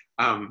it.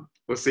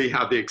 We'll see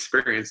how the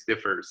experience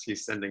differs.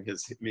 He's sending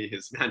me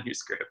his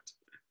manuscript.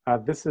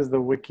 This is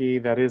the wiki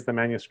that is the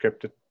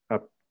manuscript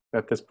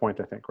at this point,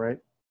 I think, right?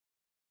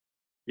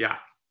 Yeah.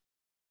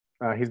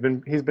 He's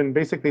been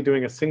basically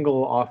doing a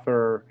single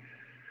author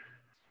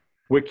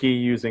wiki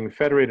using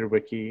Federated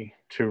Wiki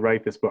to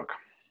write this book.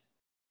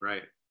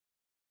 Right.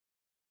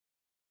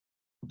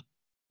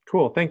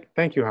 Cool.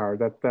 Thank you, Howard.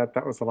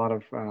 That was a lot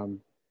of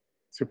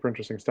super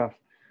interesting stuff.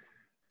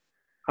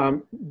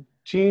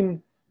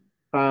 Jean,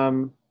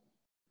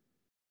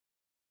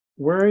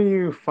 where are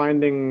you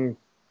finding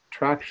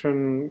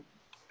traction,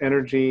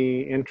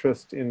 energy,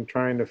 interest in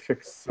trying to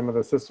fix some of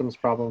the systems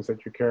problems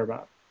that you care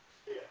about?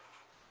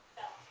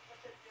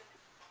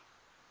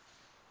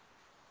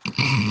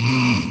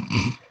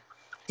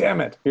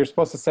 Damn it. You're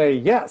supposed to say,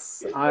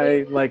 yes,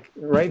 I like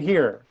right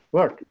here.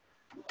 Look.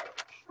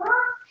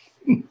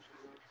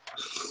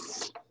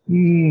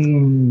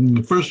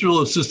 The first rule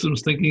of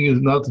systems thinking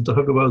is not to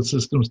talk about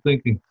systems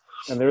thinking.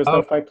 And there is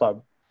no Fight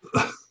Club.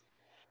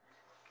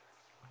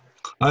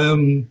 I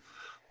am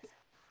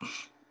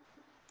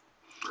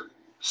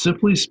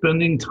simply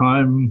spending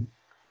time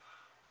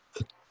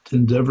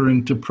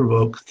endeavoring to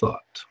provoke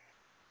thought.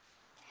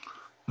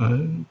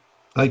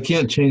 I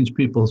can't change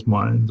people's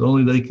minds,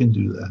 only they can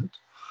do that.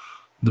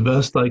 The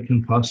best I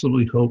can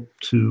possibly hope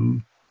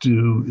to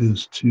do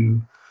is to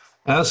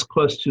ask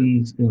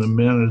questions in a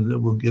manner that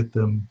will get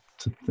them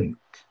to think.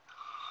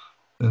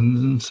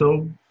 And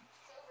so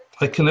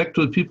I connect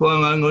with people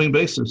on an ongoing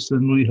basis,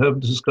 and we have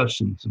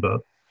discussions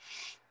about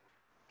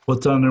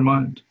what's on their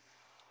mind.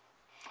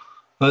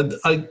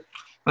 I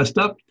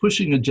stopped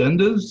pushing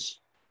agendas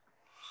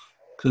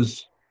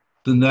because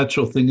the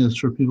natural thing is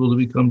for people to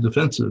become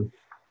defensive.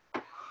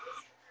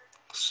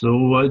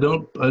 So I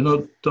don't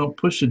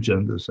push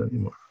agendas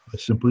anymore. I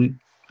simply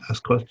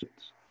ask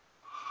questions,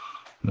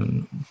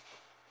 and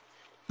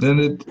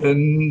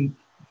you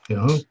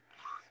know,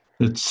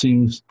 it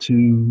seems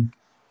to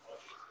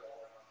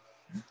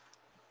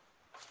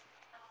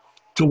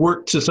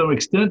work to some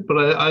extent,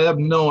 but I have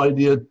no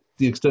idea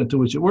the extent to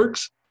which it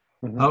works.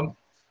 Mm-hmm.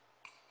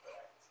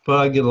 But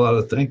I get a lot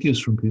of thank yous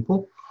from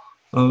people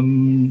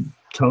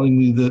telling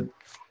me that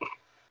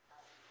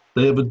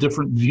they have a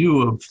different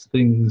view of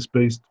things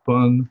based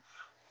upon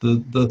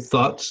the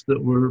thoughts that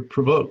were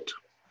provoked,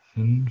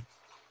 and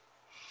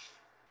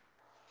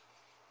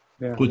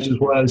yeah, which is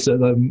why I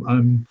said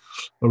I'm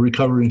a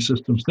recovering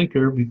systems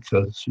thinker,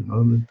 because you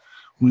know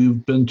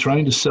we've been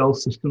trying to sell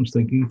systems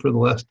thinking for the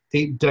last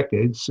 8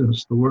 decades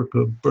since the work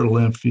of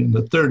Bertalanffy in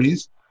the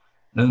 30s,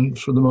 and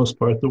for the most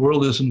part the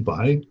world isn't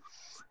buying,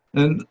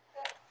 and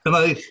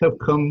I have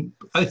come,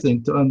 I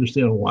think, to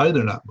understand why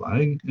they're not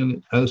buying, and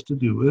it has to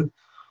do with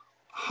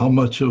how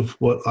much of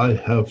what I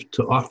have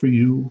to offer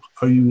you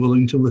are you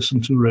willing to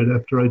listen to right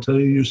after I tell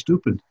you you're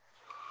stupid?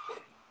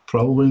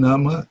 Probably not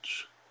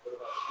much.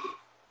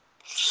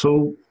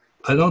 So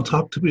I don't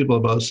talk to people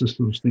about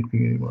systems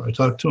thinking anymore. I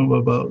talk to them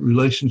about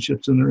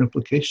relationships and their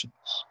implications.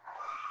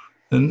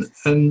 And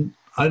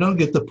I don't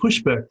get the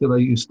pushback that I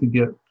used to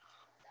get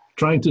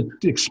trying to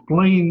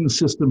explain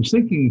systems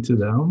thinking to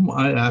them.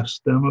 I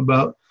ask them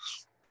about,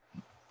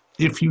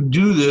 if you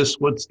do this,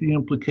 what's the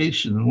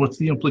implication? And what's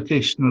the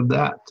implication of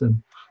that?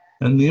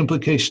 And the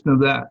implication of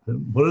that?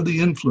 And what are the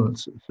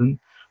influences?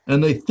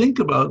 And they think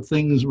about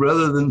things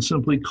rather than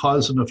simply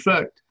cause and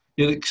effect.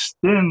 It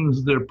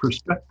extends their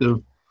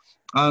perspective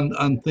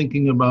on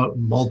thinking about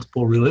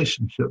multiple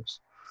relationships.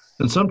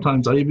 And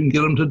sometimes I even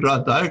get them to draw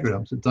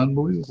diagrams. It's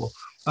unbelievable.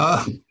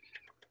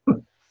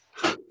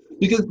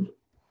 Because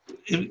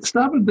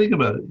stop and think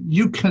about it.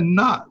 You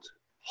cannot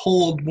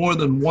hold more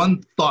than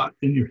one thought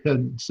in your head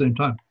at the same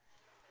time.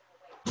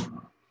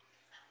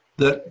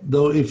 that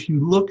though if you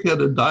look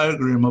at a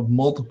diagram of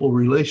multiple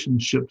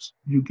relationships,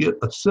 you get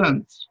a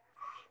sense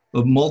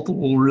of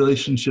multiple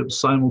relationships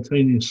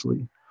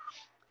simultaneously,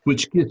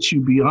 which gets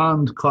you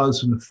beyond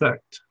cause and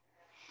effect,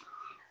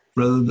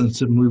 rather than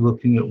simply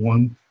looking at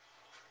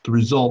the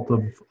result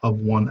of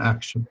one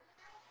action.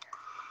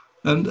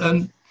 And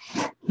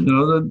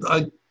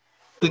I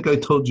think I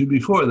told you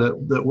before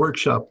that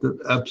workshop that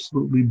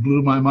absolutely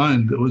blew my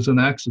mind. It was an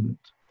accident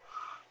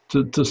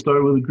to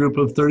start with a group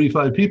of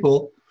 35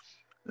 people,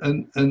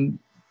 and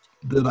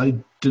that I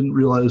didn't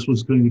realize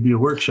was going to be a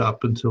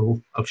workshop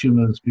until a few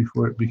minutes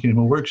before it became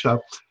a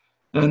workshop.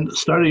 And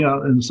starting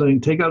out and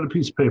saying, take out a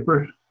piece of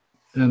paper,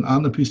 and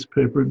on the piece of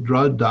paper,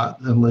 draw a dot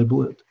and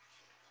label it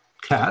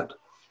cat.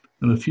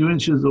 And a few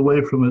inches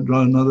away from it,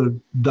 draw another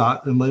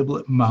dot and label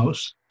it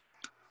mouse.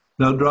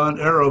 Now draw an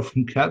arrow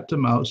from cat to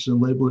mouse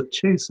and label it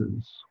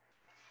chases.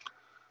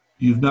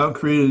 You've now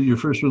created your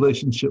first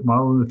relationship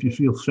model, and if you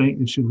feel faint,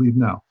 you should leave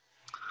now.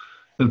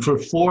 And for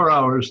 4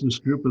 hours, this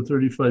group of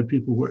 35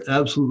 people were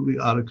absolutely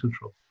out of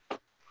control.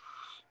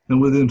 And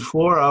within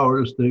 4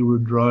 hours, they were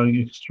drawing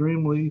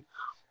extremely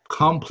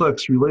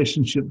complex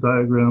relationship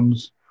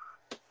diagrams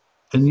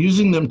and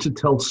using them to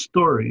tell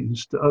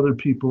stories to other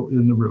people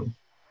in the room.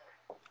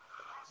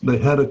 They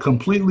had a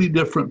completely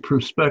different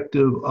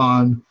perspective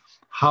on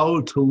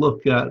how to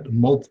look at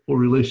multiple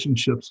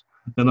relationships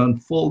and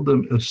unfold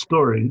them as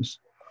stories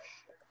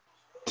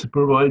to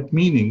provide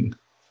meaning,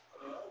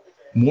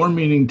 more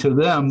meaning to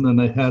them than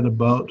they had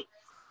about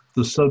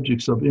the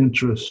subjects of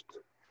interest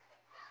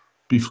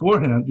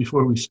beforehand,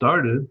 before we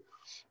started,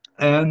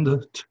 and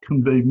to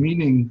convey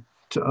meaning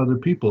to other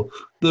people.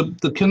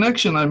 The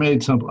connection I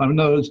made,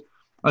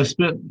 I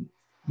spent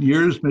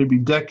years, maybe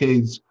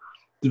decades,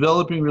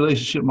 developing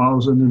relationship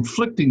models and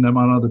inflicting them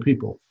on other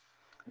people.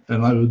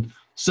 And I would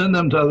send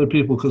them to other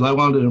people because I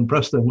wanted to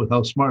impress them with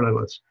how smart I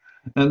was.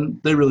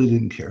 And they really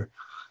didn't care.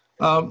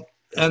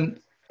 And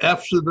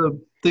after the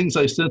things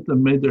I sent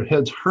them made their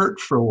heads hurt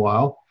for a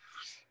while,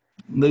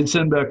 they'd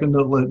send back a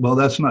note like, well,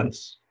 that's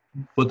nice.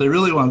 What they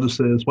really wanted to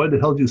say is, why the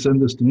hell did you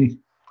send this to me?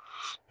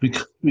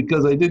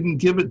 Because I didn't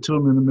give it to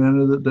them in a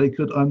manner that they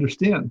could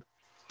understand.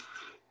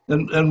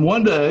 And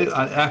one day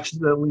I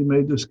accidentally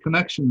made this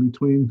connection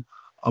between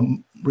a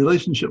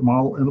relationship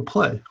model and a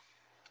play.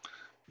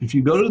 If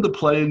you go to the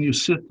play and you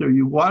sit there,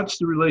 you watch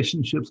the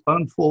relationships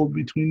unfold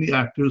between the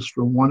actors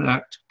from one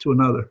act to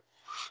another,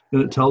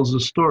 and it tells a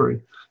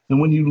story. And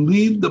when you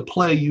leave the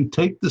play, you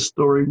take the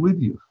story with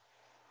you.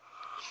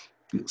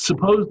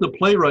 Suppose the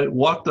playwright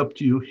walked up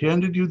to you,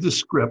 handed you the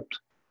script,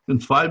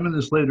 and 5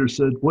 minutes later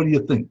said, what do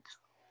you think?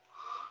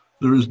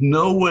 There is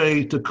no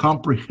way to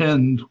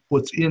comprehend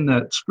what's in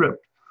that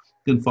script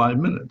in 5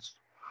 minutes.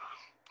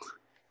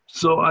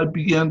 So I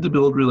began to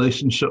build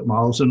relationship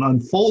models and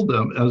unfold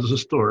them as a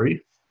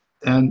story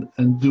and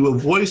do a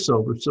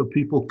voiceover so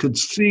people could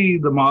see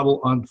the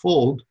model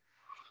unfold,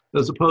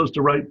 as opposed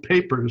to write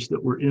papers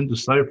that were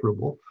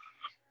indecipherable.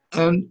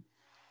 And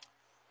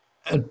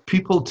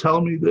people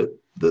tell me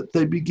that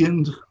they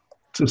begin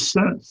to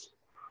sense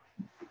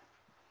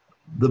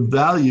the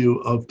value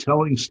of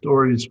telling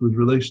stories with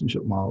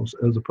relationship models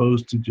as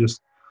opposed to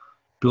just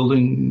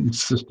building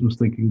systems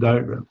thinking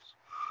diagrams.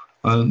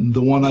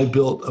 The one I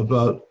built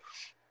about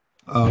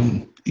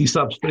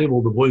Aesop's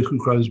fable, The Boy Who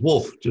Cries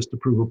Wolf, just to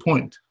prove a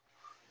point.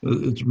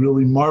 It's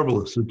really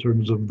marvelous in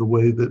terms of the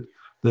way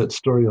that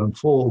story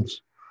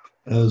unfolds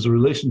as a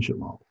relationship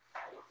model.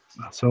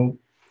 So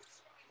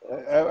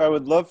I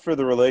would love for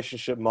the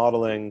relationship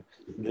modeling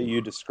that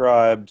you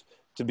described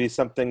to be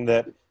something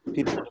that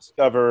people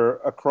discover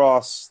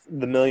across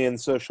the million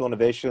social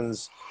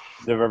innovations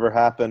that have ever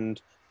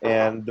happened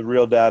and the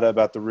real data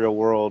about the real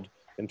world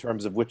in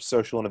terms of which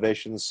social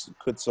innovations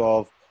could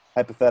solve,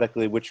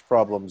 hypothetically, which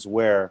problems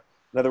where.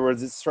 In other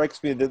words, it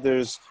strikes me that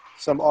there's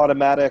some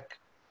automatic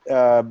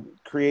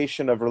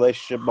creation of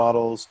relationship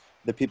models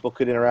that people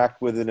could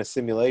interact with in a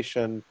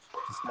simulation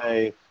to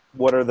say,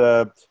 what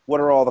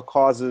are all the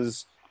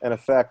causes and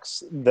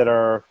effects that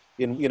are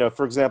in,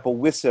 for example,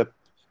 WISIP,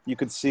 you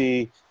could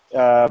see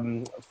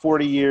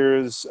 40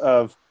 years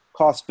of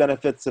cost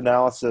benefits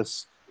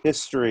analysis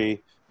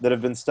history that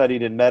have been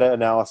studied in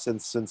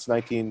meta-analysis since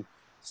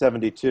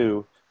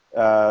 1972.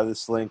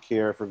 This link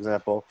here, for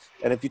example.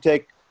 And if you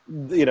take,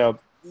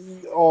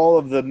 all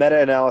of the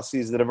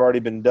meta-analyses that have already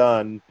been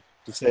done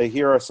to say,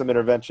 here are some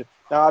interventions.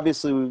 Now,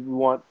 obviously, we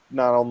want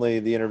not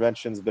only the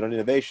interventions, but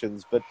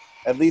innovations, but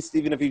at least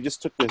even if you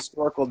just took the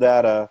historical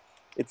data,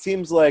 it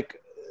seems like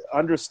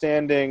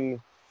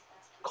understanding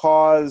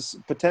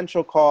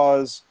potential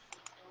cause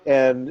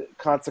and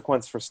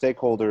consequence for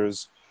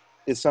stakeholders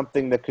is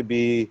something that could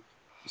be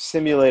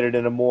simulated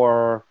in a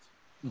more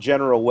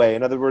general way.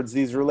 In other words,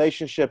 these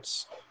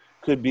relationships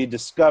could be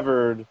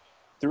discovered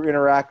through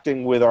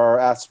interacting with our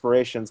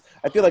aspirations.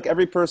 I feel like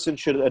every person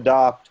should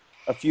adopt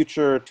a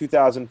future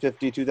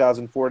 2050,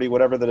 2040,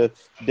 whatever the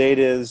date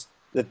is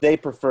that they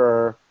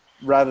prefer,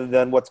 rather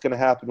than what's going to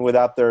happen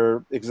without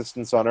their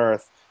existence on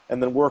Earth,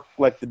 and then work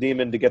like the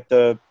demon to get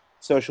the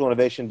social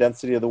innovation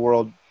density of the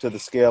world to the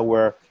scale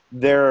where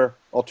their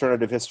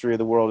alternative history of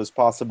the world is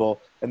possible,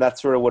 and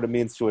that's sort of what it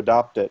means to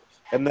adopt it.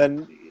 And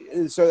then,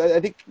 so I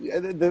think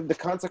the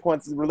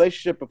consequence, the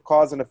relationship of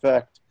cause and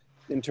effect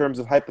in terms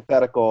of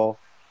hypothetical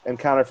and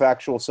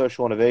counterfactual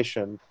social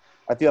innovation,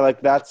 I feel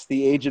like that's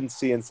the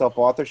agency and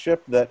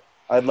self-authorship that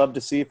I'd love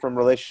to see from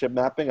relationship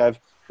mapping. I've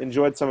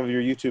enjoyed some of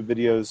your YouTube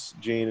videos,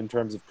 Gene, in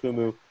terms of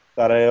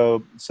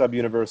Kumu.io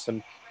subuniverse,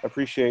 and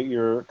appreciate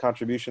your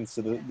contributions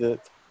to the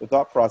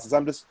thought process.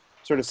 I'm just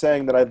sort of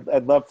saying that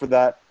I'd love for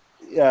that.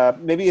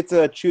 Maybe it's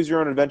a choose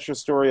your own adventure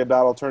story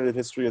about alternative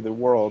history of the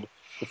world,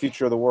 the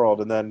future of the world,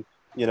 and then,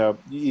 you know,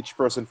 each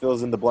person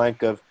fills in the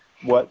blank of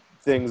what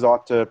things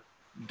ought to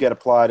get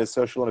applied as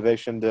social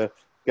innovation to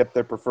get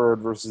their preferred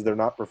versus their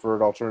not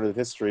preferred alternative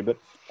history. But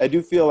I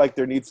do feel like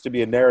there needs to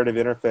be a narrative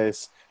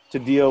interface to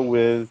deal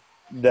with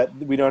that.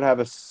 We don't have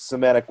a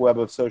semantic web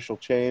of social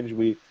change.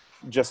 We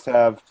just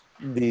have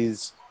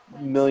these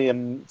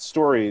million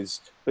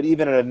stories. But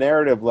even at a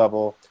narrative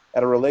level,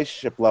 at a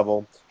relationship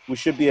level, we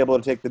should be able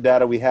to take the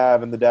data we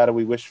have and the data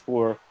we wish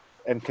for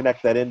and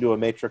connect that into a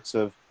matrix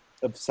of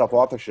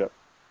self-authorship.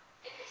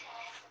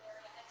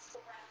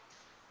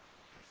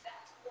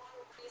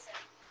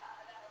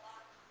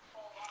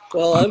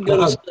 Well, I'm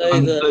going to say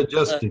I'm that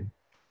digesting.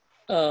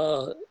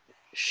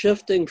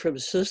 Shifting from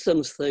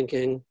systems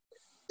thinking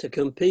to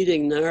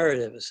competing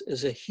narratives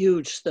is a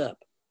huge step.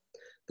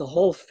 The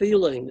whole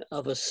feeling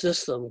of a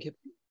system,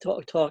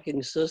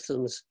 talking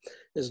systems,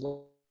 is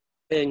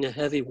laying a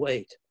heavy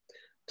weight.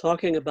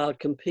 Talking about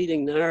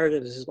competing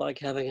narratives is like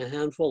having a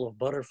handful of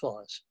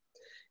butterflies.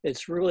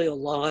 It's really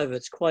alive,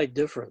 it's quite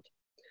different.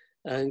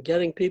 And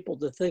getting people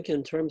to think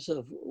in terms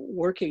of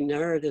working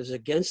narratives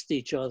against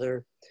each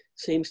other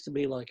seems to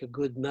me like a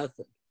good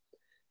method.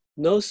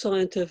 No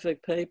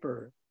scientific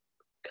paper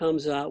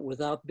comes out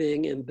without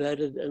being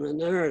embedded in a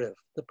narrative.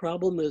 The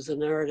problem is the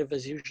narrative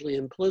is usually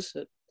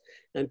implicit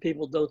and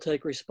people don't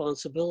take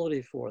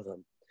responsibility for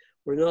them.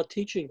 We're not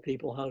teaching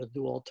people how to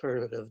do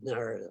alternative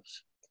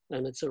narratives,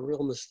 and it's a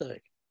real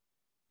mistake.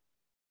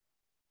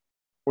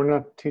 We're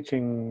not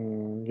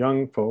teaching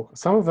young folk.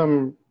 Some of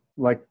them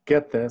like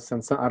get this,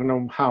 and so, I don't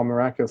know how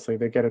miraculously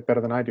they get it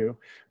better than I do,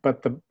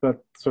 but the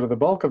sort of the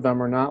bulk of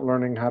them are not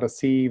learning how to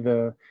see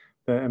the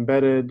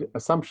embedded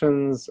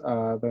assumptions,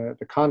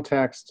 the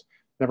context,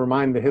 never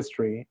mind the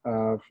history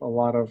of a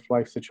lot of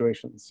life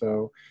situations.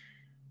 So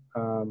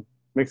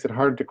makes it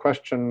hard to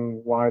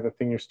question why the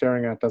thing you're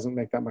staring at doesn't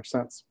make that much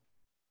sense.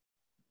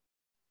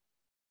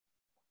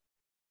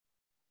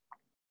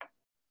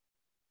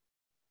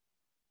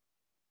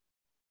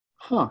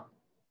 Huh.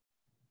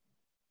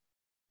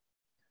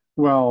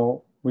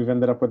 Well, we've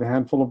ended up with a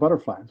handful of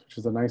butterflies, which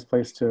is a nice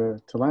place to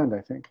land,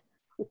 I think.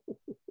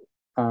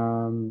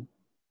 And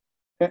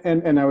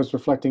I was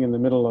reflecting in the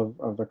middle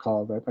of the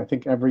call that I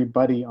think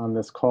everybody on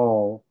this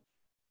call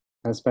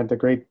has spent a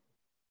great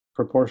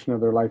proportion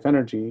of their life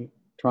energy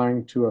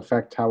trying to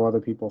affect how other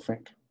people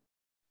think.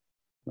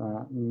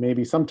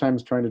 Maybe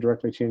sometimes trying to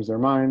directly change their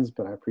minds,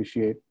 but I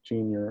appreciate,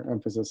 Gene, your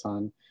emphasis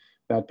on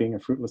that being a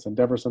fruitless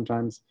endeavor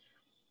sometimes.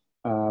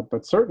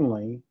 But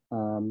certainly,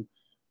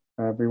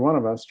 every one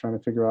of us trying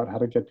to figure out how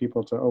to get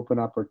people to open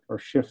up or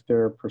shift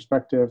their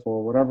perspective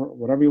or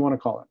whatever you want to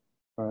call it.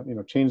 You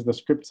know, change the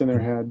scripts in their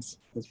heads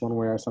is one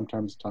way I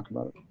sometimes talk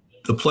about it.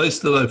 The place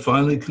that I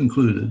finally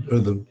concluded, or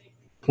the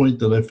point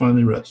that I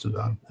finally rested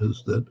on,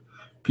 is that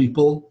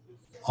people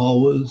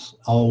always,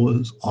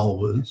 always,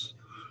 always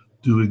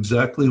do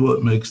exactly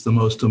what makes the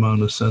most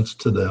amount of sense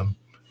to them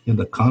in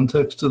the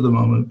context of the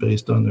moment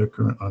based on their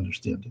current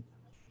understanding.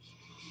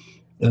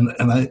 And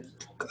I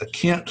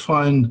can't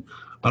find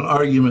an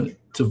argument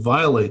to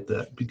violate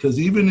that, because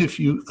even if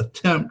you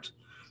attempt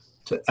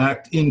to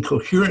act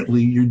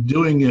incoherently, you're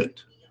doing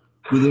it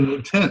with an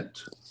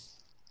intent.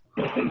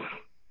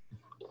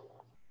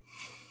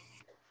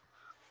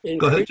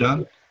 Go ahead,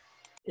 John.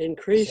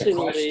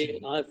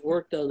 Increasingly, I've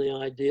worked on the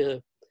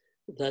idea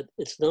that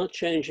it's not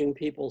changing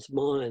people's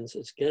minds,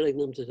 it's getting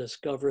them to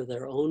discover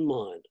their own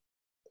mind.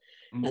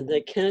 Mm-hmm. And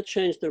they can't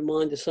change their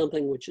mind to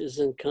something which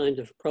isn't kind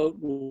of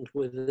potent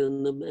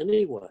within them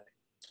anyway.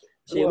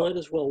 So you might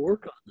as well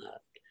work on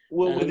that.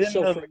 Well, for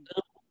example,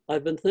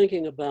 I've been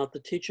thinking about the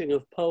teaching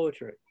of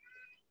poetry.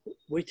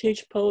 We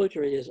teach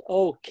poetry as,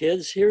 oh,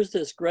 kids, here's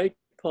this great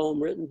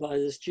poem written by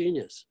this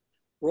genius.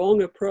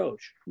 Wrong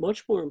approach.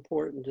 Much more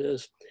important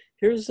is,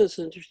 here's this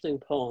interesting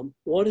poem.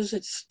 What does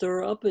it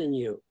stir up in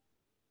you?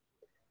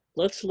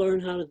 Let's learn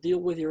how to deal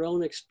with your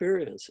own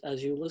experience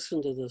as you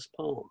listen to this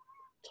poem.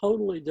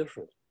 Totally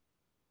different.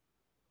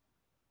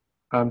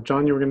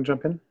 John, you were going to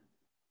jump in?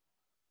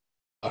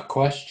 A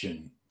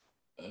question.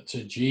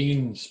 To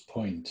Gene's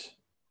point,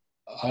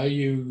 are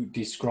you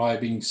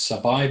describing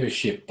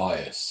survivorship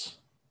bias?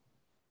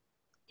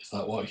 Is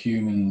that what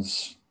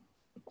humans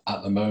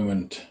at the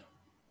moment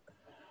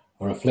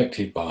are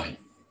afflicted by?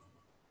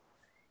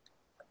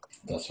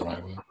 That's the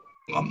right word.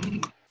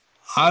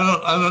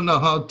 I don't know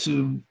how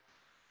to.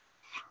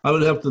 I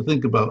would have to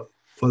think about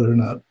whether or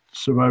not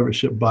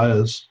survivorship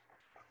bias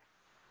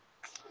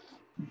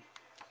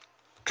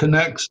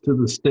connects to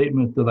the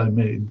statement that I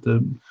made.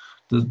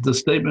 The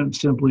statement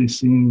simply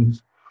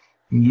seems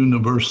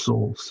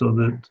universal, so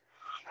that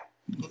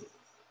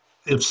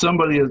if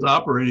somebody is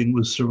operating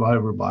with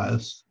survivor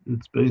bias,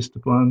 it's based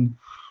upon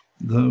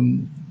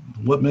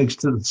what makes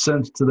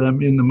sense to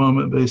them in the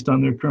moment based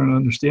on their current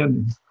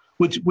understanding,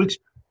 which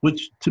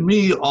to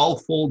me all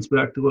folds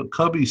back to what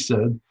Covey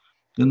said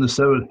in the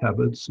 7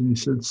 Habits. And he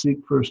said, seek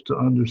first to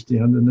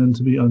understand and then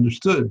to be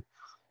understood.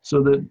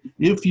 So that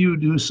if you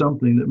do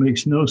something that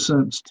makes no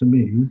sense to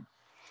me,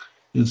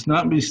 it's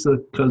not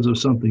because of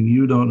something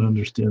you don't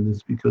understand,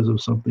 it's because of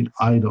something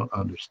I don't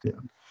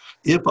understand.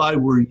 If I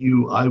were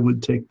you, I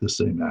would take the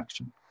same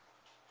action.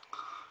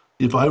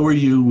 If I were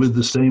you with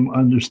the same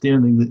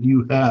understanding that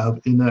you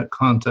have in that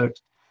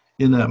context,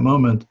 in that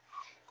moment,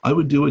 I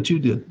would do what you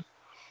did.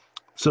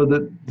 So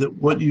that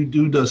what you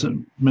do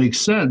doesn't make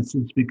sense,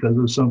 it's because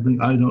of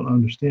something I don't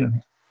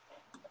understand.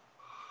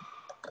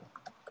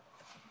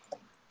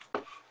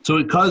 So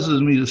it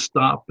causes me to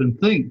stop and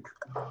think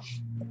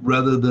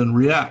rather than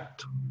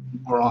react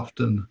more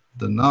often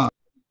than not.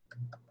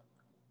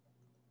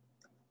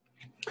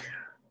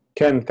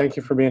 Ken, thank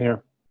you for being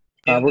here.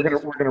 We're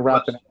gonna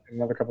wrap it up in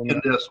another couple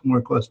minutes. And ask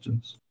more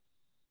questions.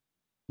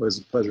 It was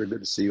a pleasure.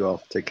 Good to see you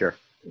all. Take care.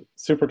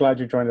 Super glad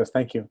you joined us.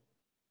 Thank you.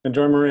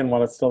 Enjoy Marin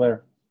while it's still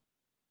there.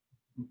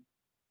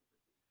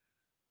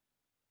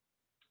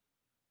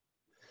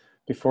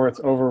 Before it's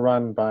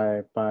overrun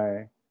by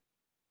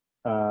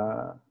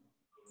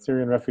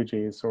Syrian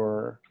refugees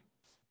or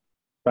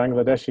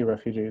Bangladeshi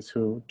refugees,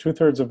 who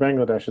 2/3 of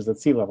Bangladesh is at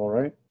sea level,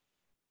 right?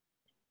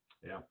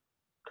 Yeah.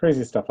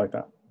 Crazy stuff like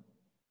that.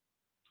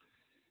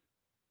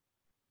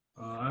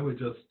 I would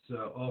just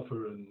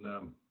offer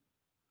in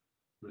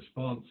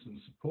response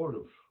and support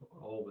of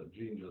all that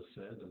Gene just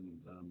said, and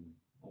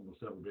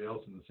almost everybody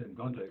else in the same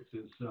context,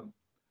 is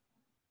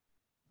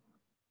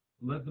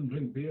let them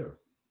drink beer.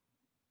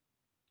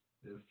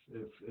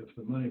 If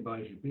the money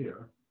buys you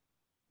beer,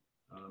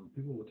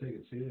 people will take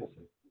it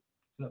seriously.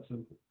 It's that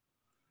simple.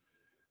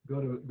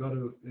 Got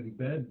to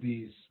embed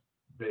these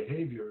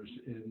behaviors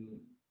in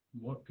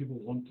what people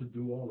want to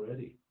do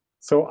already.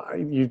 So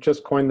you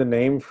just coined the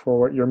name for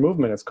what your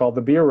movement is called,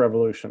 the Beer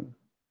Revolution.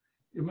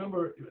 You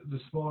remember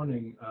this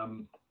morning,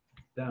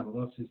 damn,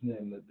 what's his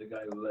name? The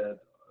guy who led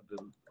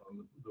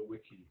the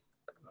wiki.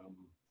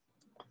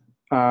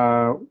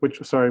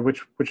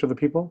 Which of the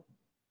people?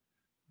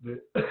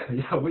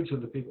 Yeah, which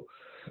of the people?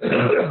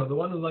 The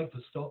one who liked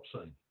the stop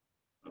sign.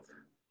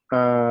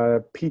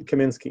 Pete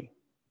Kaminsky.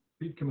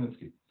 Pete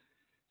Kaminsky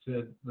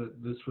said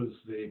that this was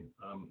the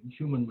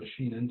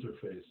human-machine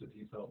interface that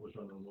he thought was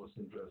one of the most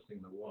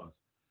interesting there was.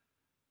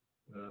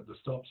 The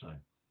stop sign.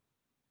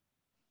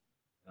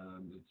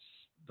 And it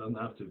doesn't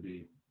have to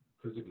be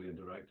physically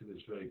interactive,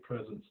 it's very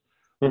present,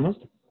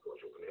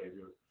 social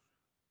behavior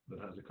that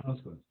has a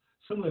consequence.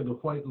 Similarly, the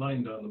white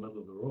line down the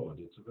middle of the road,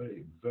 it's a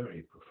very,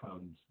 very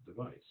profound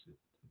device. It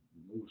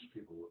moves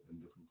people in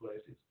different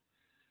places.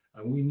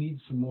 And we need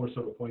some more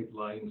sort of white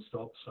line,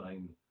 stop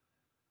sign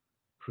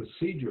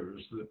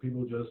procedures that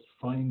people just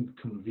find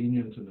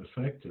convenient and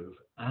effective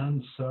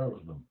and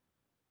serve them.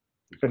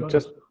 And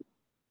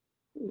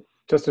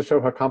just to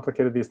show how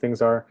complicated these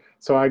things are,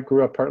 so I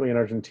grew up partly in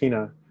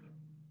Argentina,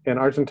 and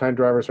Argentine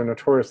drivers are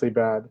notoriously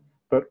bad.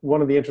 But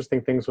one of the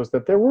interesting things was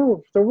that there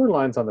were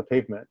lines on the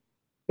pavement.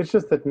 It's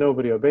just that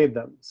nobody obeyed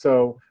them.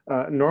 So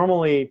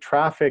normally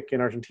traffic in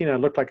Argentina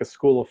looked like a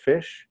school of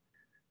fish.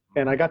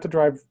 And I got to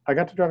drive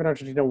in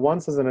Argentina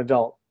once as an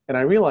adult, and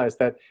I realized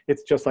that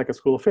it's just like a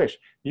school of fish.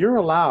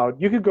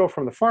 You could go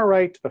from the far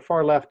right to the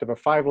far left of a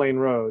 5-lane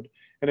road,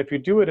 and if you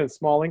do it in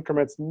small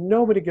increments,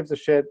 nobody gives a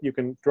shit. You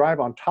can drive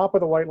on top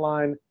of the white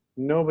line,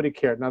 nobody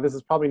cared. Now this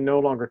is probably no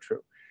longer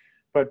true,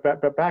 but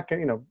back,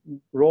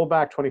 roll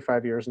back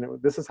 25 years,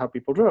 and this is how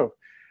people drove.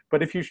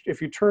 But if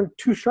you turn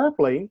too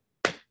sharply,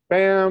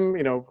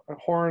 bam,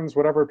 horns,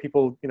 whatever,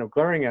 people,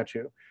 glaring at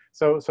you.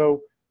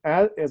 So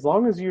as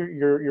long as you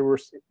were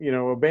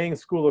obeying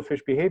school of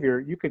fish behavior,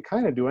 you could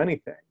kind of do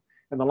anything,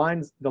 and the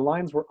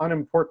lines were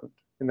unimportant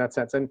in that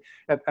sense. And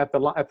at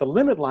the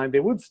limit line, they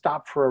would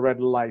stop for a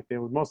red light. They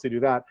would mostly do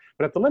that,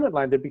 but at the limit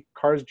line, there'd be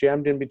cars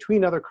jammed in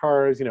between other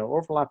cars,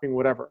 overlapping,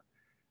 whatever.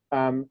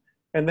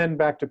 And then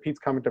back to Pete's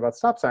comment about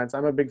stop signs.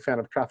 I'm a big fan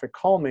of traffic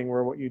calming,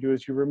 where what you do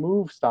is you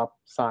remove stop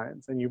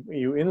signs and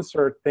you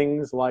insert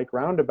things like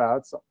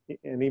roundabouts,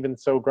 and even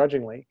so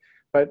grudgingly.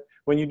 But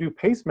when you do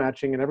pace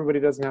matching and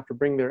everybody doesn't have to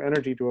bring their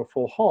energy to a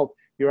full halt,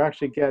 you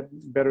actually get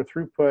better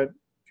throughput,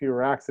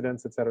 fewer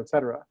accidents, et cetera, et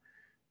cetera.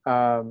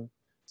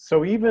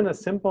 So even a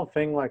simple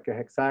thing like a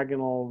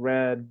hexagonal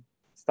red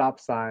stop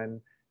sign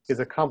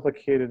is a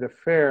complicated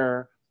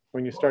affair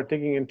when you start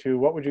digging into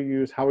what would you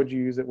use, how would you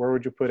use it, where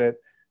would you put it,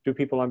 do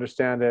people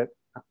understand it,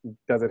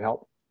 does it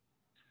help?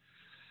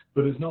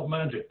 But it's not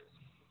magic.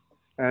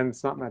 And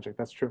it's not magic,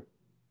 that's true.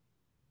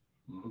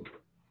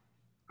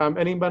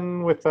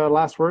 Anyone with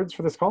last words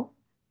for this call?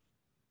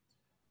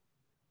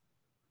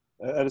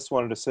 I just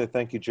wanted to say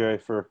thank you, Jerry,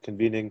 for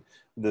convening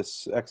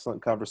this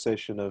excellent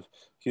conversation of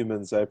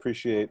humans. I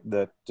appreciate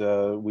that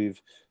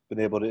we've been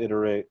able to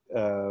iterate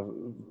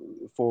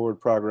forward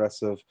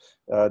progress of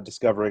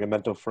discovering a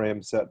mental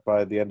frame set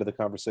by the end of the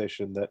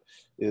conversation that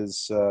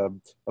is a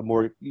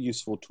more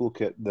useful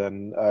toolkit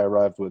than I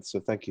arrived with.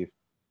 So thank you.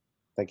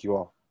 Thank you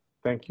all.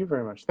 Thank you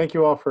very much. Thank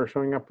you all for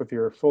showing up with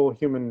your full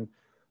human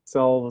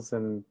selves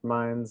and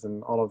minds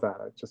and all of that.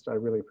 I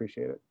really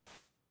appreciate it.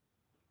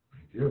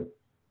 Thank you.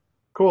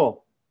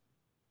 Cool.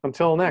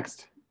 Until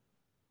next.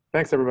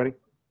 Thanks, everybody.